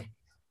Exactly.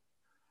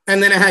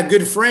 And then I had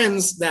good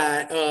friends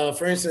that,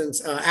 for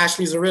instance,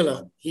 Ashley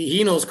Zarilla,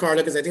 he knows Carla,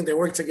 because I think they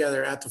worked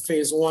together at the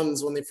Phase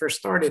 1s when they first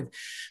started.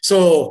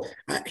 So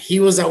he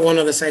was at one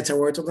of the sites I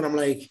worked with, and I'm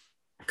like,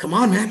 come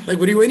on, man. Like,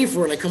 what are you waiting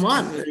for? Like, come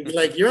on.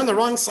 Like, you're on the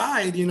wrong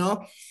side,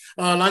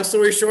 Long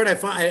story short, I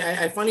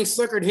finally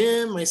suckered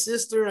him, my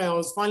sister. I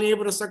was finally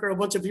able to sucker a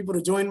bunch of people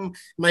to join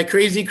my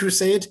crazy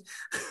crusade.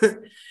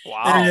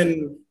 Wow.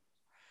 And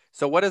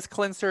so what does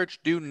ClinSearch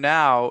do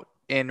now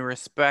in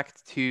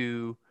respect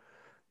to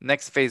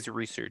Next Phase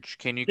research?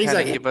 Can you kind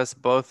of give us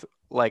both,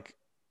 like,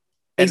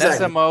 an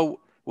SMO?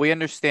 We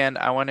understand.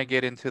 I want to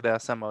get into the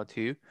SMO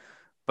too,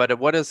 but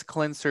what does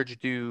ClinSearch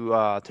do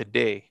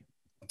today?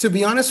 To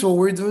be honest, what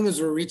we're doing is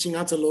we're reaching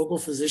out to local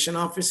physician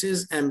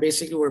offices, and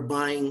basically we're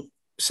buying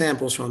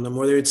samples from them,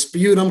 whether it's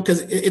sputum,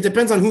 because it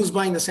depends on who's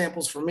buying the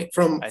samples from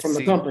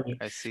the company.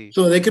 I see.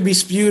 So they could be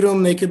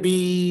sputum, they could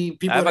be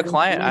people. I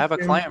have a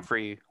client for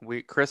you.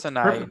 Chris and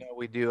I,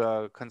 we do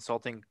a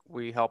consulting.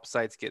 We help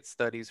sites get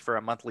studies for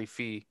a monthly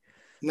fee.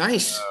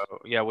 Nice.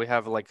 Yeah, we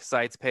have like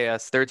sites pay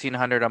us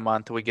 $1,300 a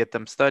month. We get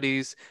them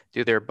studies,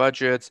 do their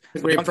budgets.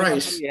 Great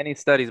price. Any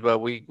studies, but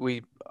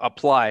we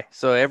apply.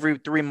 So every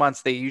 3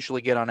 months they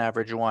usually get on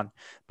average one.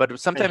 But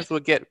sometimes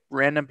we'll get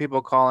random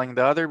people calling.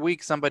 The other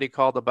week somebody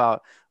called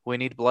about, we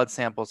need blood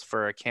samples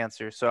for a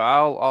cancer. So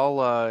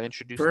I'll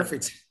introduce.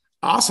 Perfect.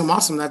 Awesome.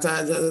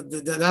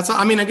 That's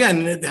I mean,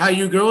 again, how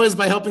you grow is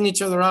by helping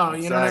each other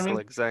out. You know what I mean?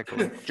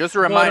 Exactly. Just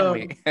remind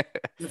me.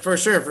 For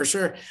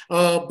sure.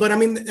 But I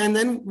mean, and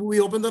then we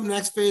opened up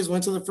Next Phase,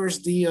 went to the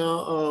first D.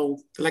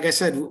 Like I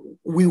said,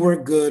 we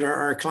work good.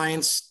 Our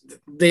clients,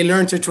 they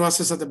learn to trust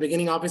us at the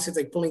beginning. Obviously, it's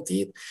like pulling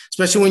teeth,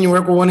 especially when you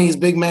work with one of these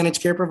big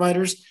managed care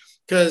providers,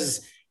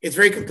 because it's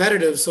very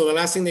competitive. So the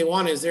last thing they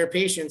want is their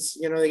patients,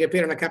 they get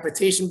paid on a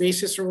capitation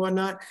basis or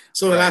whatnot.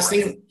 So the last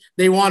thing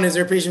they want is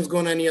their patients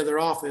going to any other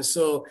office.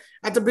 So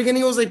at the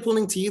beginning, it was like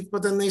pulling teeth,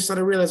 but then they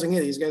started realizing, hey,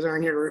 these guys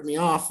aren't here to rip me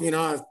off.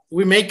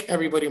 We make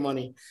everybody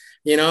money.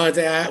 We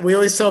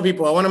always tell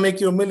people, I want to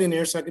make you a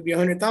millionaire so I could be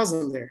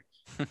 100,000 there.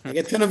 I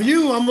get 10 of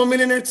you, I'm a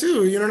millionaire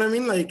too. You know what I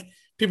mean? Like,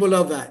 people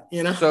love that,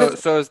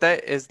 So is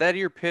that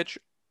your pitch?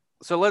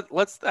 So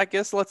let's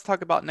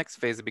talk about Next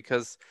Phase,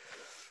 because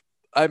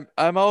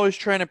I'm always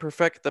trying to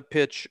perfect the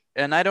pitch,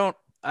 and I'm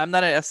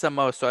not an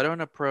SMO, so I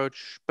don't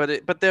approach,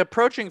 but the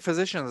approaching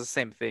physician is the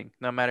same thing,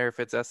 no matter if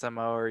it's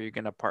SMO or you're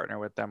going to partner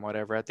with them,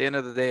 whatever. At the end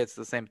of the day, it's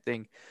the same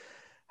thing.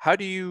 How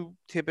do you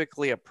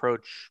typically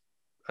approach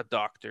a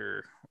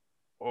doctor,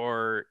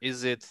 or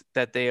is it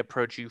that they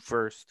approach you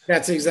first?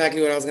 That's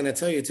exactly what I was going to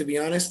tell you. To be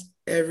honest,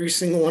 every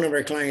single one of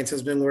our clients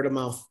has been word of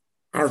mouth.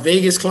 Our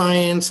Vegas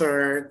clients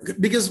are,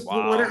 because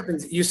what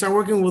happens? You start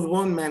working with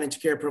one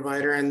managed care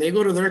provider, and they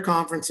go to their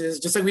conferences,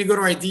 just like we go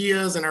to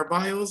Ideas and our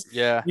bios.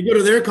 Yeah. You go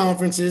to their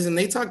conferences and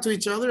they talk to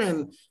each other.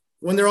 And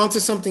when they're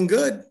onto something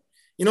good,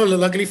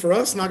 luckily for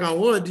us, knock on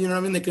wood,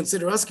 they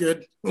consider us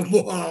good.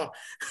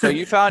 So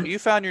you found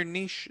your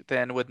niche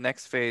then with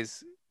Next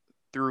Phase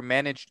through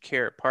managed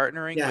care,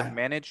 partnering with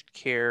managed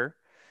care.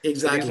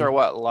 Exactly. So these are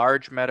what,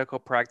 large medical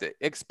practice?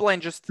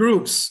 Explain just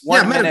groups.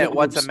 One minute.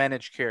 What's a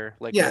managed care?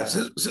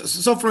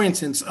 So for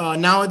instance,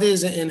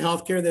 nowadays in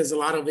healthcare, there's a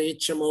lot of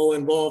HMO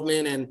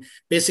involvement, and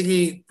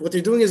basically what they're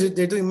doing is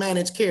they're doing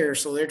managed care.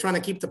 So they're trying to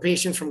keep the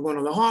patients from going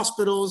to the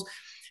hospitals.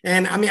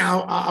 And I mean,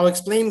 I'll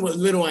explain what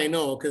little I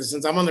know, because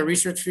since I'm on the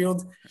research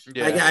field,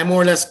 I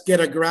more or less get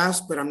a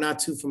grasp, but I'm not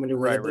too familiar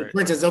with it. But for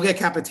instance, they'll get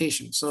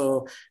capitation.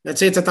 So let's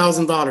say it's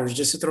 $1,000,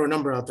 just to throw a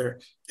number out there.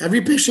 Every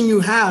patient you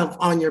have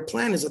on your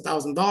plan is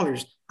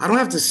 $1,000. I don't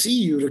have to see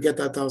you to get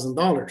that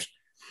 $1,000.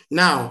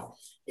 Now,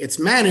 it's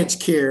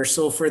managed care.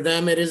 So for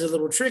them, it is a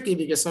little tricky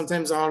because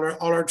sometimes all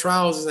our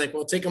trials is like,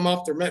 well, take them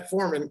off their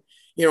metformin,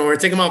 or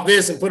take them off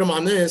this and put them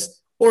on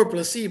this or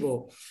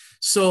placebo.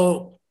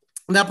 So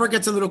that part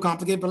gets a little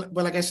complicated.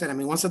 But like I said, I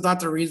mean, once the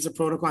doctor reads the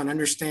protocol and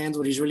understands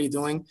what he's really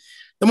doing,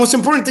 the most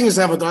important thing is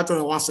to have a doctor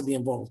that wants to be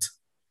involved,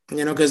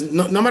 because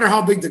no matter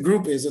how big the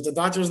group is, if the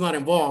doctor is not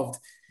involved,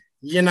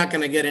 you're not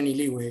going to get any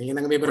leeway. You're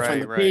not going to be able to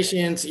find the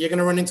patients. You're going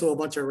to run into a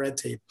bunch of red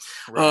tape.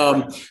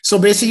 So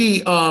basically,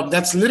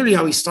 that's literally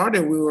how we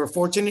started. We were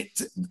fortunate.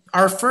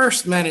 Our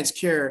first managed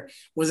care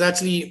was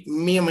actually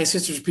me and my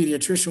sister's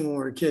pediatrician when we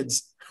were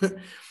kids.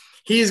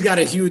 He's got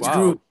a huge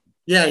group.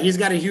 Yeah, he's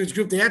got a huge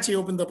group. They actually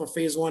opened up a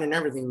phase 1 and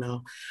everything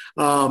now.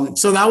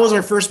 So that was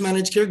our first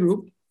managed care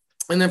group.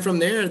 And then from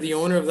there, the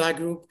owner of that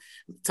group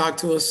talked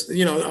to us,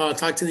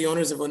 talked to the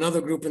owners of another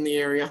group in the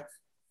area.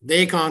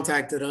 They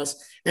contacted us.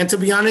 And to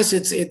be honest,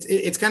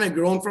 it's kind of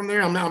grown from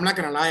there. I'm not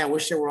going to lie. I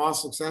wish there were all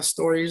success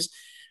stories.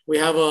 We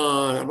have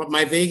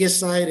my Vegas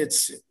side.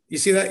 You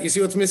see that? You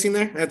see what's missing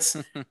there?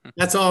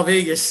 That's all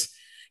Vegas.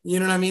 You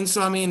know what I mean?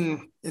 So, I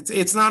mean,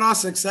 it's not all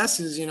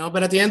successes,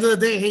 but at the end of the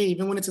day, hey,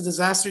 even when it's a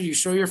disaster, you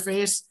show your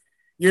face,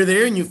 you're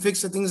there and you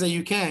fix the things that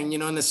you can,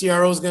 and the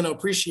CRO is going to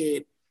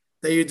appreciate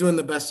that you're doing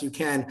the best you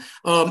can.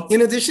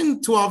 In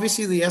addition to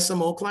obviously the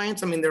SMO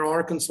clients, I mean, there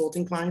are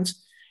consulting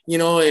clients.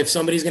 If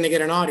somebody's going to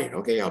get an audit,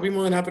 okay, I'll be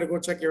more than happy to go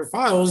check your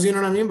files, you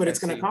know what I mean? But it's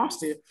going to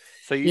cost you.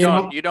 So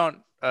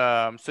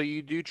so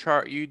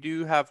you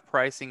do have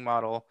pricing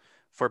model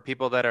for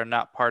people that are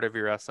not part of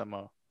your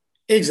SMO.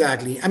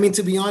 Exactly. I mean,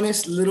 to be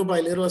honest, little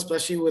by little,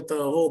 especially with the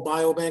whole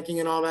biobanking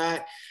and all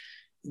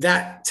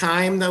that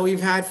time that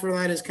we've had for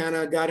that has kind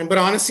of gotten, but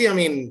honestly, I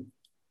mean,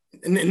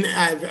 and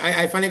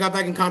I finally got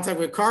back in contact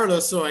with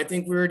Carla. So I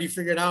think we already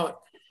figured out.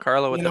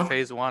 Carla with the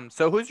phase 1.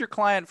 So who's your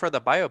client for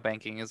the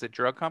biobanking? Is it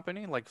drug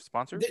company, like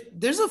sponsors?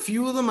 There's a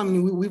few of them. I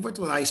mean, we've worked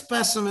with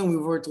iSpecimen.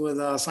 We've worked with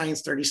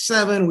Science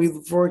 37.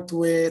 We've worked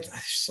with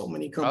so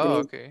many companies. Oh,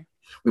 okay.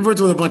 We've worked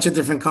with a bunch of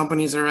different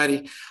companies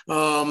already.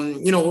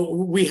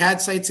 We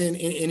had sites in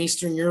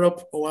Eastern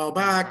Europe a while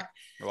back.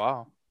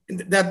 Wow.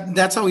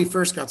 That's how we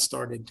first got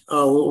started.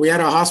 We had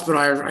a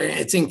hospital.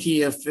 It's in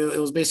Kiev. It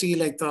was basically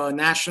like the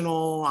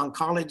National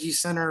Oncology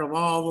Center of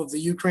all of the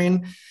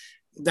Ukraine.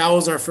 That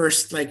was our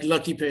first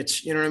lucky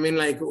pitch. You know what I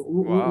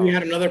mean? We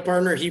had another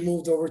partner. He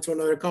moved over to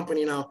another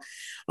company now.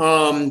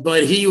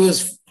 But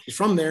he's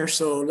from there.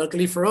 So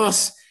luckily for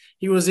us,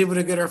 he was able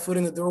to get our foot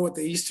in the door with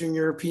the Eastern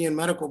European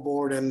Medical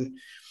Board. And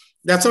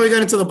that's how we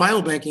got into the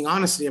biobanking,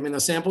 honestly. I mean, the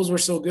samples were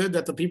so good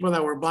that the people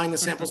that were buying the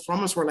samples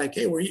from us were like,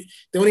 hey,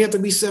 they only have to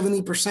be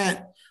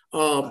 70%,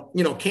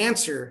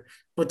 cancer.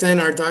 But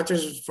then our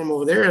doctors from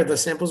over there, the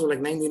samples were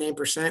like 99%,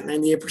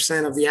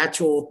 98% of the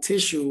actual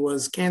tissue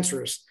was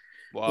cancerous.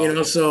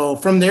 Wow. So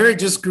from there, it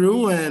just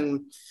grew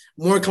and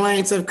more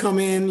clients have come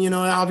in.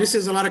 Obviously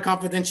there's a lot of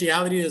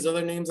confidentiality. There's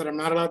other names that I'm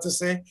not allowed to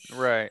say.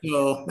 Right.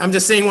 So I'm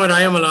just saying what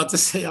I am allowed to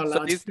say out loud.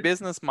 So these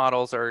business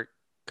models are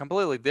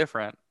completely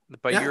different,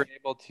 but you're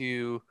able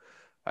to,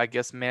 I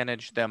guess,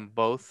 manage them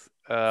both.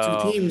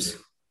 Two teams.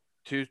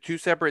 Two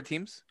separate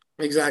teams?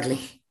 Exactly.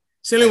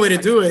 It's the only way to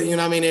do it.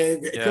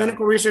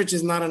 Clinical research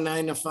is not a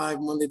 9 to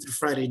 5 Monday through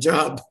Friday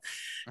job.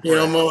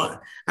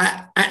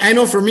 I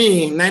know for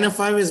me, 9 to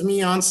 5 is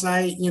me on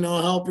site,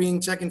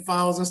 helping, checking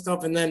files and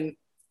stuff. And then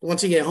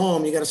once you get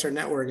home, you got to start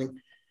networking.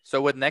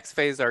 So with Next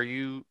Phase, are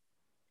you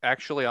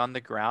actually on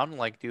the ground,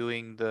 like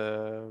doing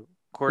the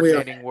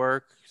coordinating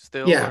work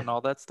still and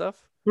all that stuff?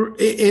 For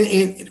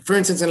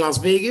instance, in Las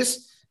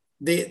Vegas,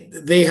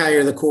 they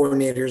hire the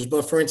coordinators.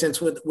 But for instance,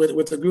 with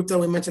the group that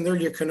we mentioned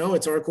earlier, Cano,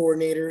 it's our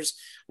coordinators.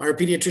 Our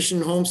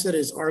pediatrician Homestead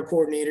is our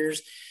coordinators.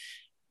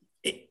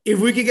 If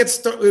we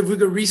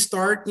could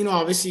restart,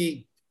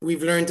 obviously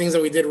we've learned things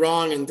that we did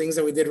wrong and things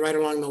that we did right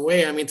along the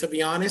way. I mean, to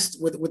be honest,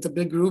 with the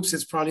big groups,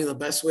 it's probably the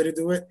best way to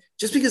do it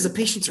just because the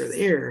patients are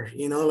there,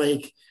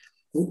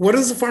 what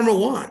does the pharma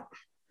want?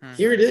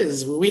 Here it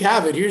is. We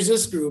have it. Here's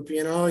this group,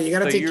 you got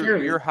to take care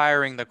of it. You're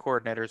hiring the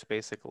coordinators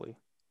basically.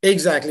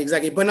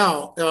 Exactly. But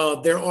now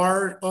there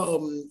are,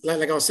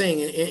 like I was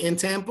saying in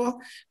Tampa,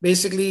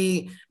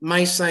 basically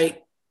my site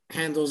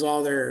handles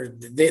all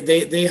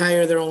they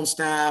hire their own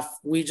staff.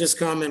 We just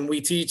come and we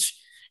teach,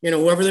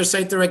 whoever their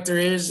site director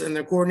is and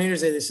their coordinators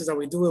say, this is how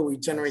we do it. We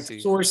generate the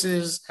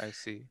sources. I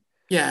see.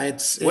 Yeah.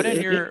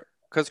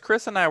 Because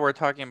Chris and I were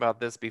talking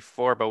about this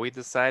before, but we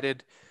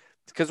decided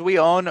because we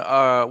own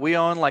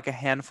like a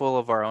handful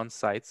of our own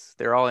sites.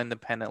 They're all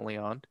independently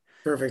owned.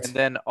 Perfect. And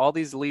then all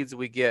these leads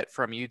we get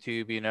from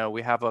YouTube,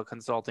 we have a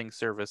consulting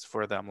service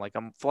for them, like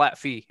a flat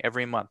fee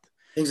every month.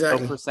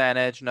 Exactly. No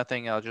percentage,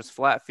 nothing else, just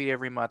flat fee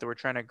every month. We're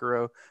trying to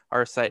grow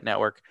our site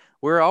network.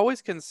 We're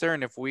always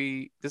concerned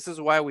this is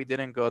why we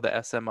didn't go the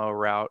SMO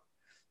route.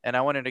 And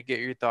I wanted to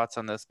get your thoughts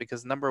on this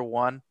because number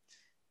one,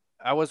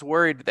 I was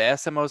worried the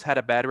SMOs had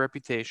a bad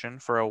reputation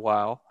for a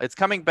while. It's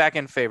coming back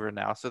in favor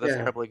now. So that's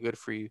probably good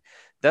for you.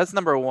 That's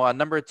number one.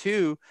 Number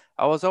two,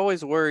 I was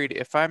always worried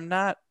if I'm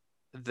not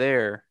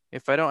there,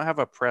 if I don't have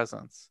a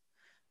presence,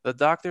 the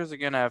doctors are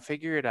going to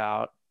figure it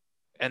out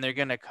and they're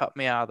going to cut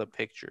me out of the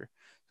picture.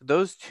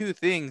 those two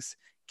things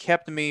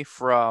kept me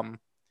from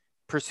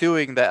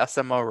pursuing the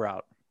SMO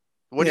route.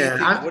 What do you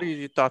think? Yeah. What are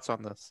your thoughts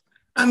on this?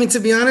 I mean, to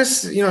be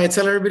honest, I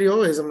tell everybody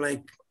always, I'm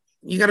like,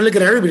 you got to look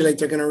at everybody like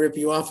they're going to rip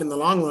you off in the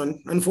long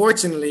run.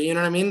 Unfortunately, you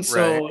know what I mean? Right.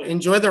 So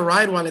enjoy the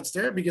ride while it's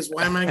there, because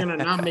why am I going to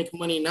not make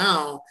money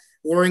now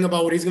worrying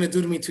about what he's going to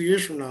do to me 2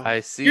 years from now? I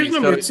Here's see.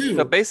 number So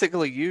two.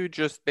 basically, you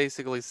just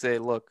basically say,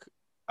 look,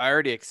 I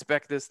already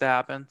expect this to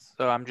happen,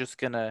 so I'm just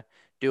gonna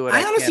do what I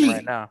I can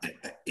right honestly, now.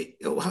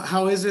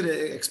 how is it?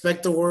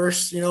 Expect the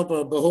worst,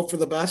 but hope for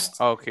the best.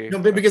 Okay.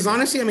 Because Okay.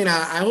 honestly, I mean,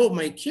 I hope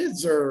my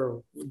kids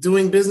are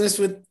doing business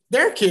with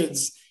their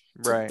kids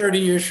Right. 30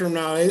 years from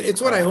now.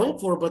 It's what I Right. hope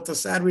for. But the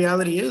sad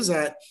reality is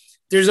that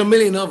there's a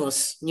million of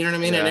us, you know what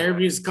I mean? And Yeah.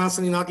 everybody's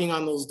constantly knocking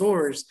on those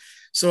doors.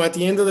 So at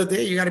the end of the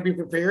day, you got to be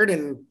prepared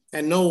and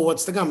know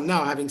what's to come.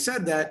 Now, having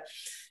said that,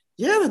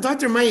 yeah, the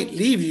doctor might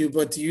leave you,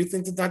 but do you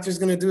think the doctor's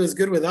going to do as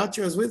good without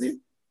you as with you?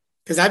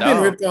 Because I've been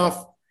No, ripped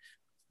off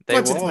they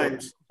bunch of won't.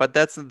 times. But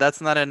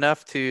that's not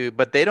enough to.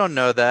 But they don't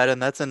know that,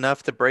 and that's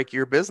enough to break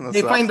your business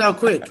They up. find out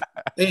quick.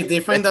 They They,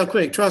 find out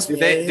quick. Trust do me.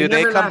 they It do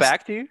they never come lasts.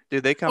 back to you?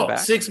 Do they come Oh, back?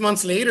 6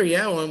 months later,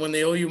 yeah, when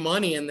they owe you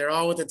money and they're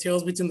all with the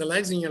tails between the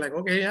legs, and you're like,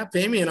 okay, yeah,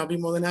 pay me, and I'll be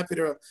more than happy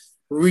to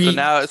So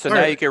now you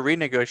restart. can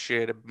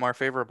renegotiate more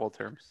favorable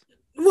terms.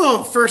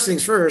 Well, first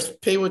things first,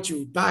 pay what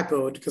you back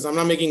owed, because I'm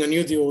not making a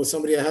new deal with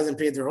somebody that hasn't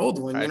paid their old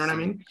one. I You know what I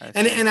see. mean? I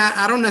And see. and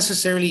I don't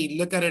necessarily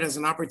look at it as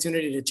an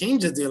opportunity to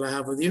change the deal I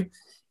have with you.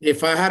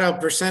 If I had a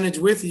percentage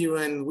with you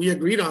and we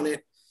agreed on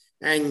it,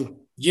 and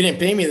you didn't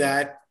pay me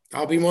that,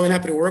 I'll be more than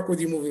happy to work with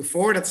you moving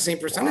forward at the same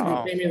percentage. You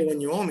Wow. pay me the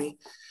one you owe me.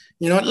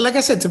 Like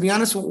I said, to be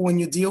honest, when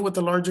you deal with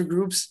the larger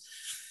groups,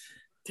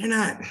 they're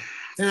not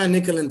they're not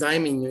nickel and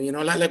diming you.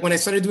 Like when I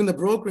started doing the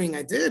brokering,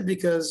 I did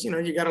because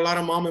you got a lot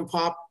of mom and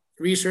pop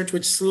research,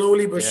 which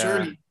slowly but Yeah.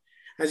 surely,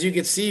 as you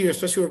can see,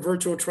 especially with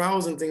virtual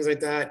trials and things like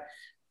that,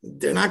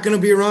 they're not going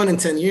to be around in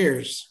 10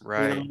 years.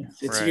 Right.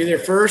 It's Right. either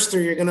first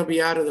or you're going to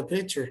be out of the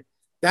picture.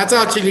 That's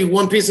Right. actually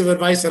one piece of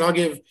advice that I'll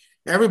give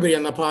everybody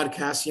on the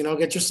podcast.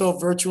 Get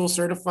yourself virtual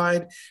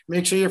certified.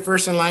 Make sure you're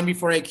first in line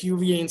before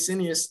IQVIA and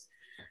Syneos,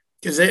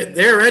 because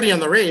they're already on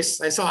the race.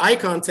 I saw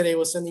Icon today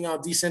was sending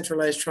out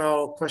decentralized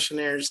trial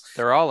questionnaires.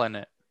 They're all in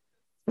it.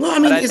 Well, I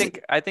But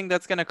mean, I think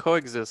that's gonna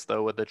coexist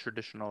though with the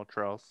traditional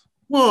trials.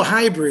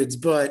 hybrids,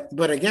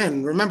 but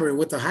again, remember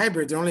with the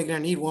hybrid, they're only going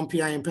to need one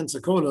PI in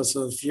Pensacola.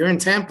 So if you're in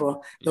Tampa,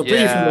 they'll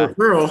pay you for the Yeah.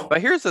 referral. But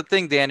here's the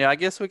thing, Daniel. I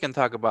guess we can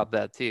talk about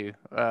that too.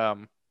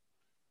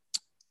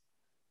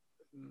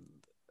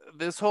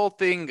 This whole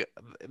thing,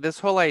 this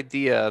whole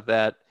idea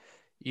that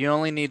you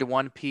only need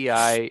one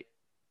PI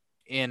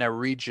in a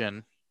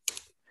region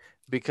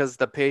because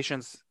the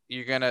patients,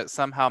 you're gonna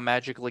somehow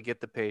magically get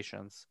the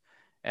patients,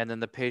 and then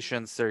the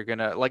patients are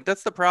gonna like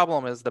that's the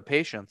problem is the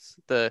patients.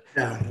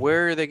 Yeah,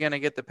 Where are they gonna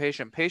get the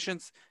patient?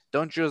 Patients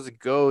don't just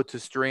go to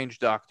strange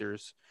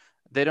doctors.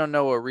 They don't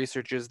know what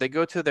research is. They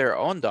go to their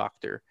own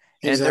doctor,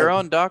 and their exactly.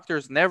 own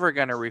doctor's never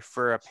gonna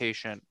refer a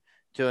patient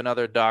to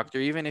another doctor,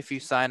 even if you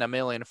sign a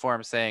million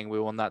forms saying we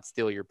will not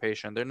steal your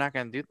patient. They're not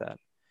gonna do that.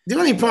 The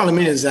only So problem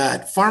is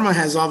that pharma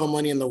has all the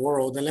money in the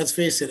world, and let's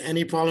face it,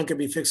 any problem can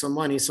be fixed with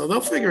money. So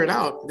they'll figure it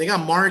out. They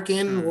got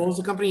Markin. What hmm. was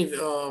the company?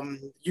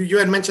 You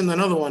had mentioned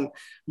another one,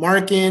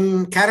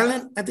 Markin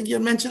Catalent. I think you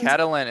had mentioned.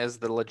 Catalent is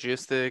the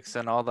logistics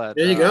and all that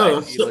There you go.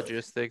 IT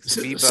logistics. So,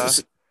 so, Viva.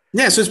 so-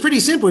 yeah, so it's pretty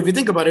simple if you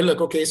think about it.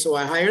 Look, okay, so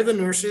I hire the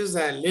nurses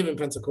that live in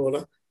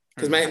Pensacola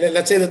because Hmm.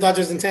 let's say the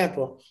doctor's in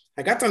Tampa.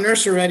 I got the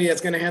nurse already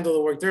that's going to handle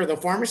the work there. The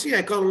pharmacy,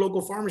 I call a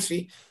local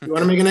pharmacy. You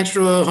want to make an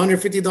extra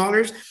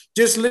 $150?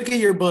 Just look at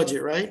your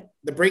budget, right?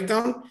 The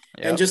breakdown,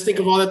 and Yep. just think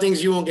of all the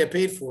things you won't get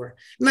paid for.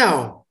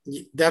 Now,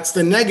 that's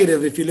the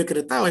negative if you look at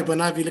it that way. But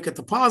now, if you look at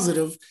the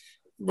positive,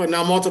 but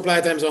now multiply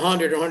it times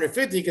 100 or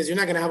 150, because you're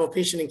not going to have a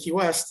patient in Key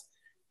West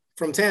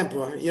from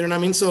Tampa. You know what I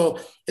mean? So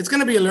it's going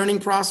to be a learning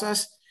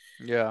process.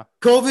 Yeah.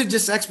 COVID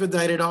just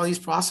expedited all these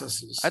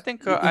processes. I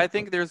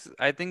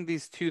think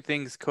these two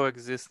things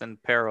coexist in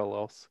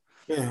parallels.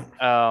 Yeah.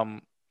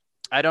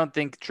 I don't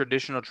think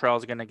traditional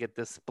trials are going to get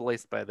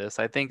displaced by this.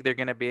 I think they're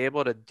going to be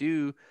able to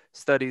do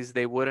studies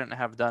they wouldn't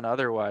have done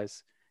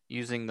otherwise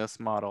using this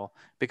model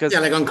because Yeah,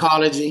 like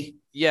oncology.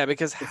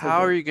 because how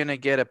are you going to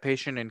get a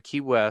patient in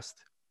Key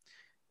West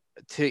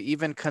to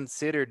even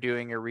consider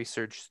doing a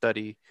research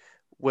study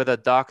with a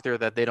doctor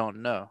that they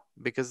don't know,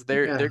 because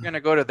they're Yeah. going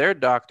to go to their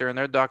doctor and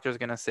their doctor is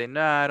going to say,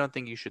 "Nah, I don't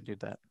think you should do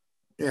that."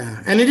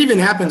 Yeah. And it even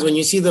happens when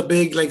you see the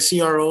big like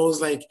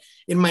CROs, like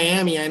in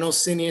Miami. I know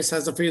Syneos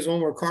has the phase 1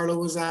 where Carlo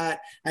was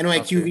at. I know Okay.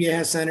 IQVIA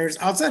has centers.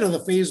 Outside of the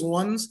phase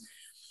 1s,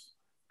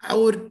 I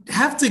would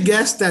have to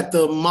guess that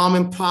the mom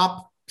and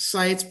pop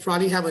sites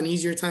probably have an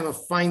easier time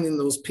of finding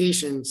those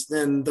patients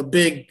than the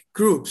big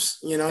groups,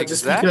 just because.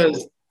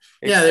 Exactly.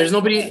 Yeah, there's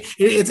Exactly. nobody.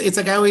 It's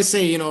like I always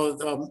say,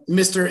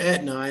 Mr.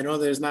 Aetna. I know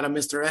there's not a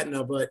Mr.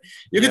 Aetna, but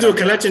you could do Yeah. a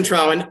collection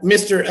trial, and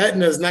Mr.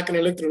 Aetna is not going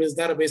to look through his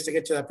database to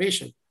get to that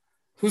patient.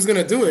 Who's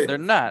going to do They're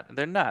it? not.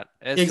 They're not.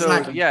 And so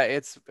Exactly. yeah,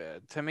 it's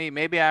to me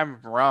maybe I'm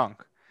wrong,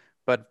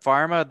 but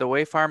the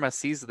way pharma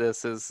sees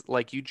this is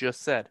like you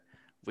just said.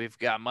 We've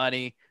got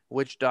money.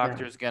 which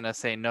doctor is going to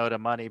say no to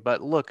money.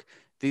 But look,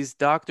 these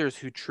doctors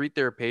who treat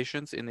their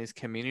patients in these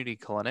community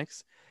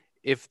clinics,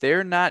 if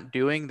they're not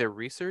doing the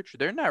research,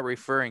 they're not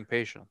referring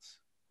patients.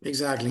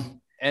 Exactly.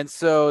 And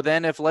so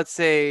then if let's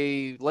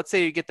say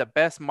you get the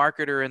best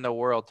marketer in the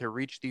world to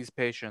reach these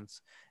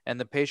patients, and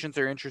the patients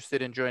are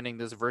interested in joining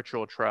this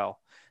virtual trial,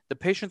 the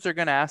patients are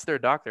going to ask their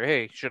doctor,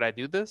 hey, should I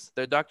do this?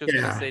 Their doctor's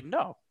going to say,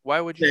 no. Why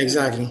would you? Yeah,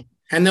 exactly.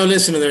 And they'll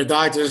listen to their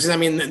doctors. I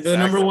mean, the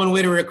number one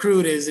way to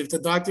recruit is if the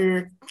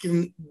doctor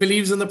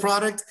believes in the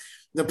product,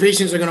 the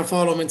patients are going to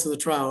follow them into the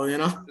trial, you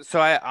know? So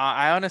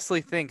I honestly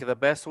think the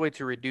best way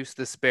to reduce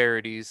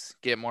disparities,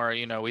 get more,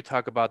 we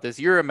talk about this.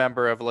 You're a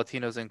member of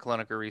Latinos in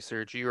Clinical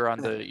Research. You're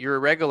a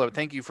regular.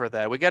 Thank you for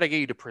that. We got to get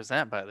you to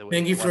present, by the way.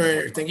 Thank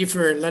you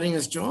for letting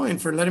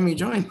me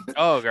join.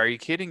 Oh, are you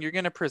kidding? You're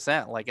going to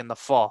present like in the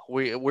fall.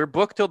 We're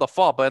booked till the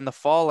fall, but in the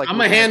fall, like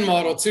I'm a hand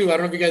model too. I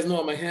don't know if you guys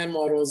know I'm a hand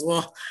model as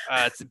well.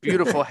 It's a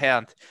beautiful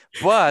hand,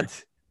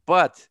 but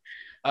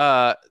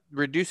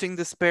reducing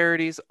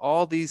disparities,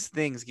 all these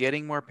things,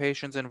 getting more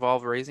patients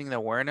involved, raising the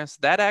awareness,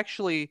 that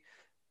actually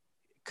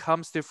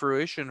comes to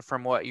fruition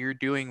from what you're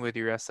doing with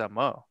your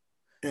SMO.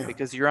 Yeah.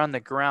 Because you're on the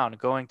ground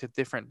going to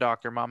different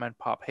doctor, mom and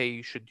pop, hey,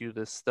 you should do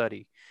this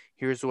study.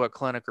 Here's what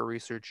clinical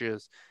research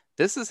is.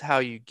 This is how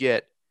you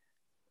get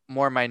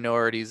more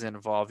minorities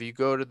involved. You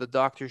go to the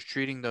doctors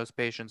treating those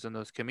patients in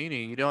those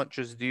communities. You don't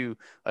just do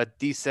a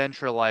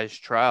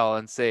decentralized trial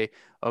and say,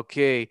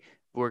 okay,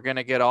 we're going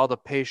to get all the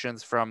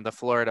patients from the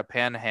Florida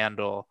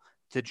Panhandle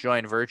to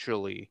join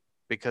virtually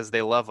because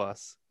they love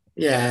us.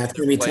 Yeah, it's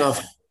going to be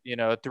tough.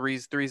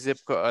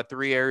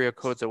 Three area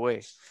codes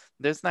away.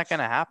 That's not going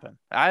to happen.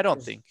 I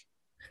don't think.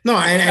 No,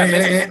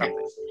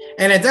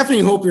 and I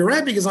definitely hope you're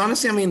right, because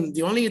honestly, I mean,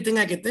 the only thing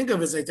I could think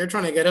of is like they're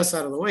trying to get us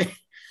out of the way.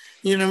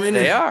 You know what I mean?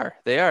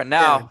 They are.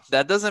 Now,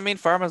 that doesn't mean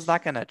pharma's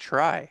not going to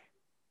try.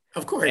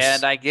 Of course.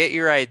 And I get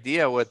your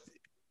idea with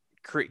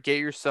get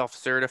yourself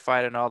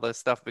certified and all this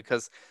stuff,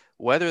 because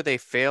whether they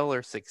fail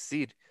or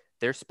succeed,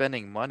 they're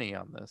spending money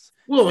on this.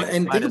 Well,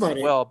 and think about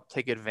it. Well,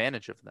 take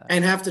advantage of that.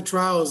 And half the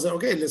trials,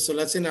 okay, so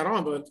let's say not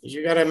all, but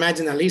you got to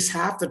imagine at least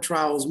half the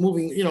trials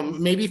moving,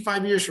 maybe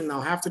 5 years from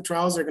now, half the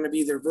trials are going to be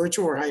either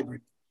virtual or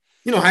hybrid.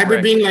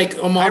 Hybrid being like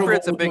a model.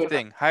 Hybrid's a big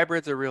thing.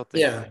 Hybrid's a real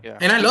thing. Yeah.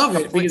 And I love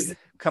it because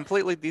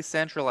completely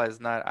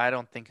decentralized, I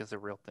don't think is a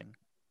real thing.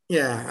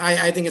 Yeah,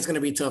 I think it's going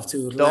to be tough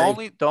too.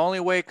 The only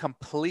way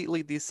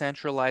completely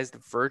decentralized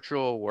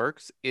virtual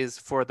works is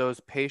for those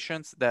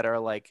patients that are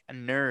like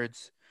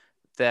nerds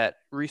that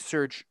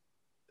research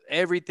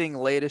everything,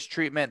 latest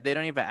treatment. They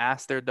don't even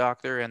ask their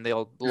doctor, and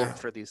they'll look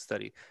for these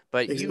studies.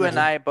 But you and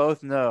I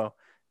both know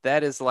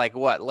that is like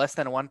less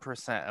than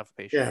 1% of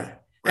patients. Yeah.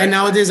 Right? And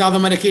nowadays, all the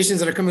medications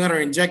that are coming out are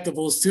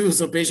injectables too.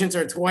 So patients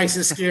are twice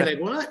as scared. Like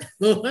what?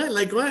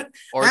 Like what?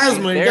 Or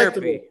asthma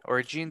therapy.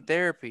 Or gene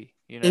therapy.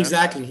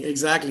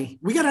 Exactly.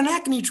 We got an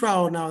acne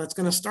trial now that's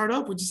going to start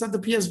up. We just had the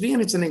PSV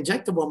and it's an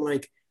injectable. I'm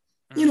like,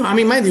 I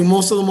mean, mind you,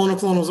 most of the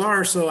monoclonals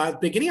are. So at the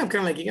beginning, I'm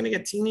kind of like, you're going to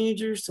get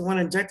teenagers to want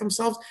to inject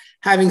themselves.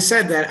 Having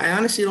said that, I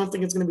honestly don't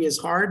think it's going to be as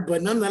hard,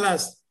 but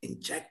nonetheless,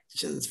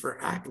 injections for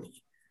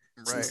acne.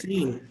 It's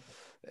insane.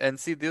 And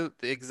see,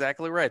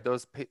 exactly right.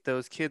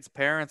 Those kids'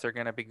 parents are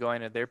going to be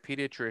going to their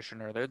pediatrician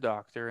or their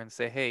doctor and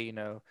say, hey,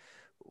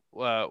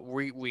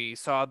 we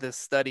saw this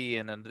study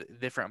in a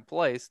different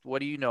place. What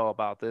do you know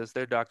about this?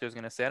 Their doctor's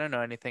going to say, I don't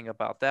know anything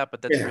about that,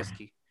 but that's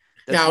risky.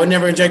 I would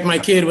never inject my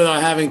kid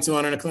without having to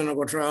on a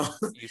clinical trial.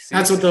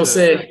 That's what they'll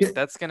say.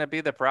 That's going to be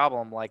the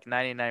problem, like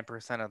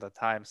 99% of the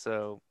time.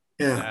 So,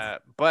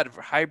 but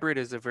hybrid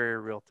is a very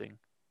real thing.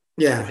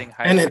 Yeah,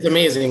 and it's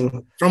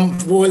amazing. From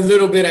what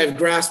little bit I've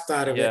grasped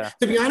out of it.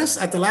 To be honest,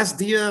 at the last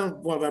DIA,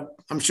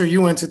 I'm sure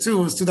you went to too,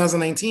 it was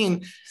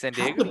 2019. San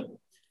Diego?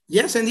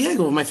 San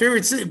Diego, my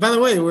favorite city. By the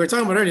way, we were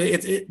talking about earlier,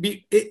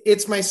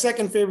 it's my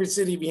second favorite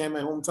city behind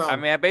my hometown. I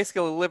mean, I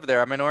basically live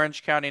there. I'm in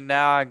Orange County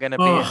now. I'm going to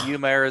be in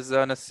Yuma,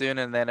 Arizona soon,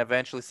 and then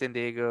eventually San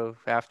Diego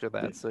after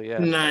that. So, yeah.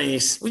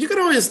 Nice. Well, you could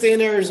always stay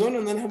in Arizona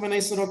and then have a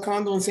nice little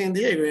condo in San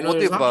Diego.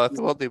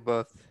 We'll do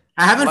both.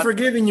 I haven't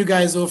forgiven you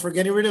guys, though, for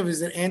getting rid of,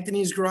 is it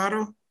Anthony's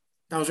Grotto?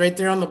 That was right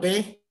there on the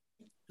bay.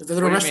 The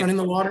little restaurant in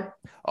the water.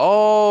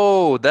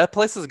 Oh, that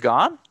place is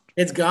gone?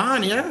 It's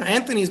gone, yeah.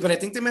 Anthony's, but I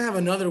think they might have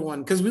another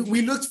one because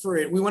we looked for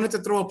it. We wanted to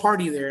throw a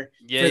party there.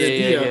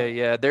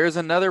 Yeah. There's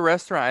another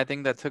restaurant, I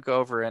think, that took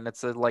over, and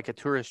it's like a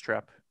tourist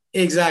trap.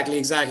 Exactly.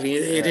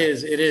 It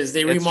is.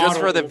 They remodeled. It's just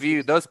for the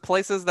view. Those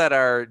places that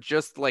are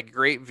just like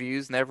great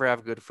views never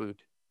have good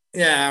food.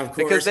 Yeah, of course.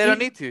 Because they don't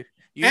need to.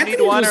 You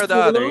need one or the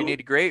other. You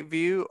need great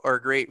view or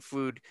great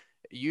food.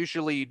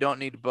 Usually you don't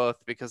need both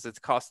because it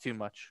costs too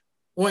much.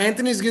 Well,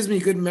 Anthony's gives me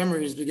good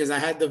memories because I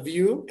had the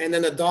view, and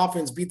then the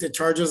Dolphins beat the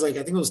Chargers, like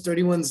I think it was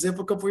 31-0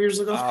 a couple years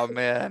ago. Oh,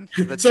 man.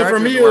 So for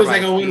me, it was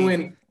like a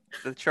win-win.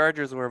 The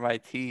Chargers were my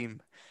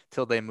team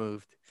till they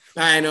moved.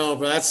 I know,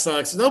 but that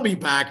sucks. They'll be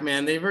back,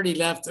 man. They've already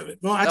left.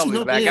 No, actually,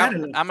 no, back.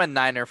 I'm a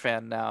Niner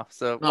fan now.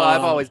 So,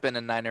 I've always been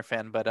a Niner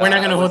fan, but we're not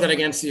going to hold that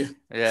against you.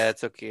 Yeah,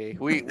 it's okay.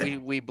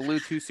 We blew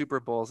 2 Super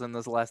Bowls in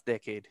this last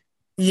decade.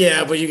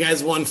 Yeah, but you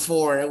guys won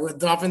four. The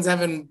Dolphins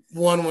haven't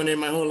won one in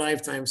my whole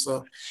lifetime, so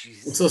I'm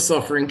Jeez, still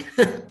suffering.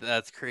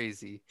 that's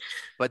crazy.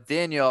 But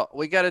Daniel,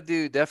 we got to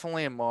do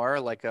definitely more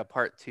like a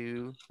part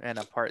two and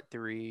a part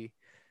three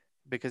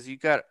because you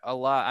got a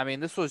lot. I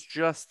mean, this was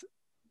just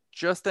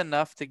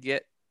enough to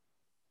get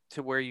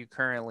to where you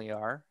currently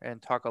are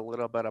and talk a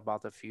little bit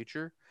about the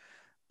future.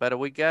 But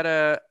we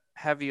gotta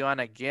have you on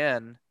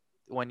again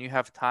when you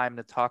have time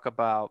to talk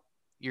about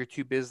your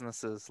two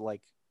businesses,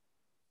 like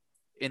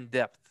in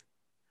depth,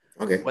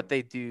 Okay, what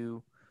they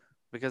do,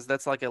 because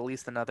that's like at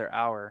least another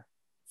hour,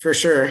 for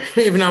sure,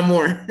 if not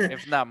more.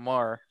 if not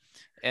more.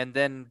 And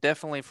then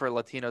definitely for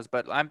Latinos,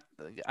 but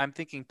I'm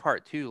thinking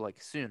part two,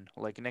 like soon,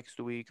 like next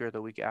week or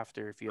the week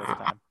after, if you have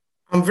time.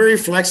 I'm very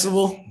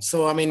flexible,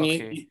 so I mean,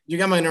 Okay. you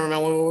got my number,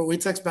 man. We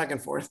text back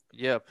and forth,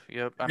 Yep.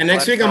 I'm and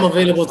next glad week I'm Carla put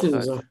available us in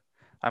too. So touch.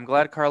 I'm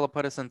glad Carla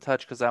put us in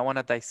touch because I want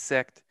to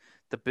dissect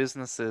the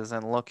businesses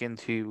and look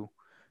into,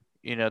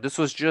 this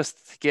was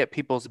just to get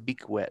people's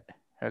beak wet.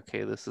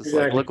 Okay, this is like,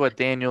 exactly. look what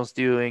Daniel's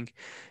doing.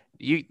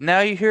 You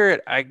hear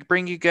it. I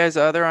bring you guys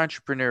other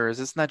entrepreneurs.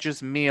 It's not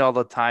just me all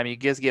the time. You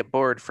guys get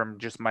bored from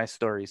just my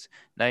stories.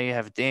 Now you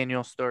have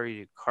Daniel's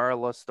story,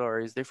 Carla's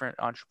stories, different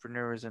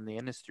entrepreneurs in the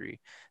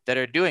industry that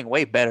are doing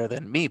way better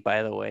than me,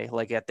 by the way,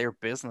 like at their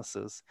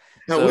businesses.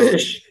 I So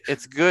wish.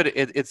 it's good.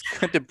 It's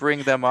good to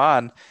bring them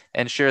on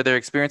and share their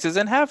experiences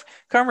and have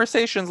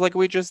conversations like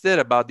we just did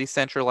about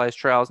decentralized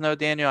trials. No,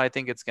 Daniel, I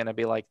think it's going to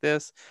be like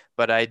this,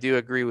 but I do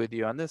agree with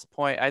you on this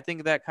point. I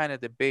think that kind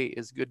of debate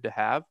is good to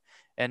have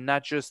and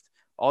not just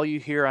all you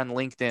hear on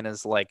LinkedIn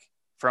is like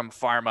from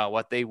pharma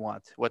what they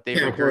want, what they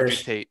Yeah, of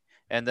course. regurgitate,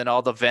 and then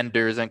all the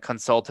vendors and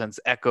consultants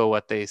echo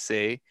what they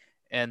say,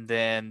 and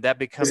then that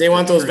Because becomes they the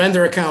want those truth.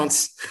 vendor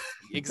accounts.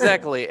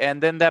 Exactly,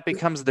 and then that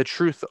becomes the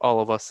truth all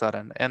of a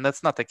sudden, and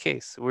that's not the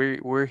case.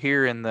 We're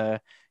here in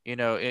the in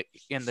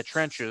the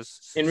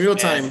trenches, In real and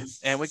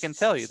time. we can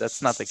tell you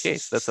that's not the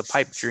case. That's a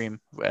pipe dream,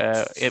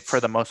 for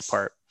the most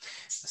part.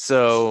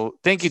 So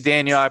thank you,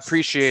 Daniel. I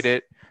appreciate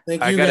it.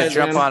 Thank I you got to guys,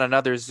 jump man. on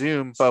another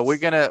Zoom, but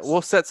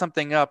we'll set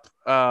something up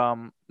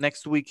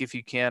next week if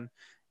you can.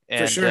 For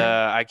And sure.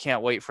 I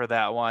can't wait for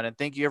that one. And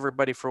thank you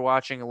everybody for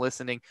watching and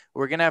listening.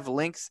 We're gonna have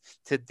links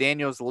to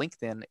Daniel's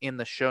LinkedIn in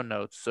the show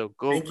notes. So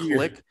go Thank you.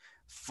 click,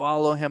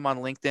 follow him on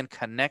LinkedIn,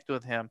 connect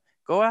with him.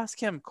 Go ask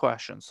him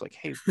questions like,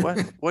 "Hey,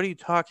 what are you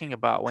talking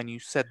about when you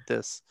said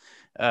this?"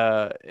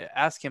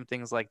 Ask him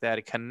things like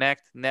that.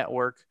 Connect,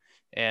 network,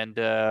 and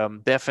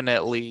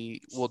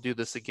definitely we'll do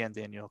this again,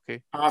 Daniel.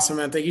 Okay. Awesome,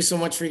 man. Thank you so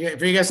much for you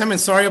guys. I'm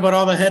sorry about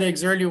all the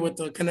headaches earlier with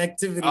the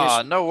connectivity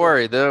issue. No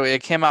worry though.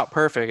 It came out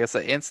perfect. It's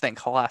an instant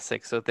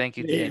classic. So thank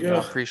you, There you Daniel.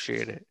 I go.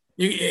 appreciate it.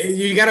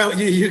 You gotta what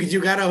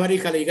do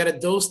you call it? You gotta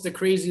dose the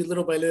crazy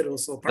little by little.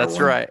 So part That's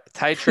one. right.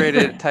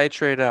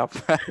 Titrate up.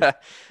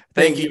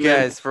 Thank Thank you you,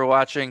 man. guys for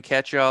watching.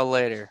 Catch y'all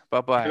later. Bye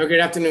Have a bye.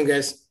 great afternoon,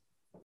 guys.